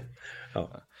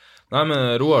 Nei,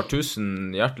 men Roar,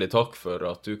 tusen hjertelig takk for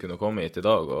at du kunne komme hit i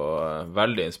dag, og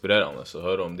veldig inspirerende å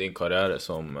høre om din karriere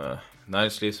som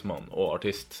næringslivsmann og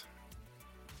artist.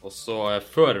 Og så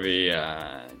før vi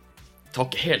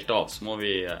takker helt av, så må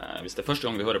vi, hvis det er første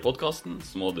gang vi hører podcasten,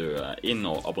 så må du inn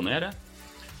og abonnere.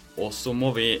 Og så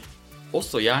må vi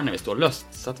også gjerne, hvis du har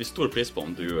lyst, setter vi stor pris på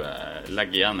om du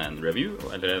legger igjen en review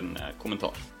eller en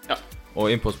kommentar. Ja. Og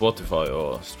inn på Spotify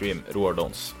og stream Roar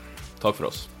Dons. Takk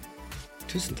for oss.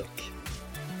 Tusen takk.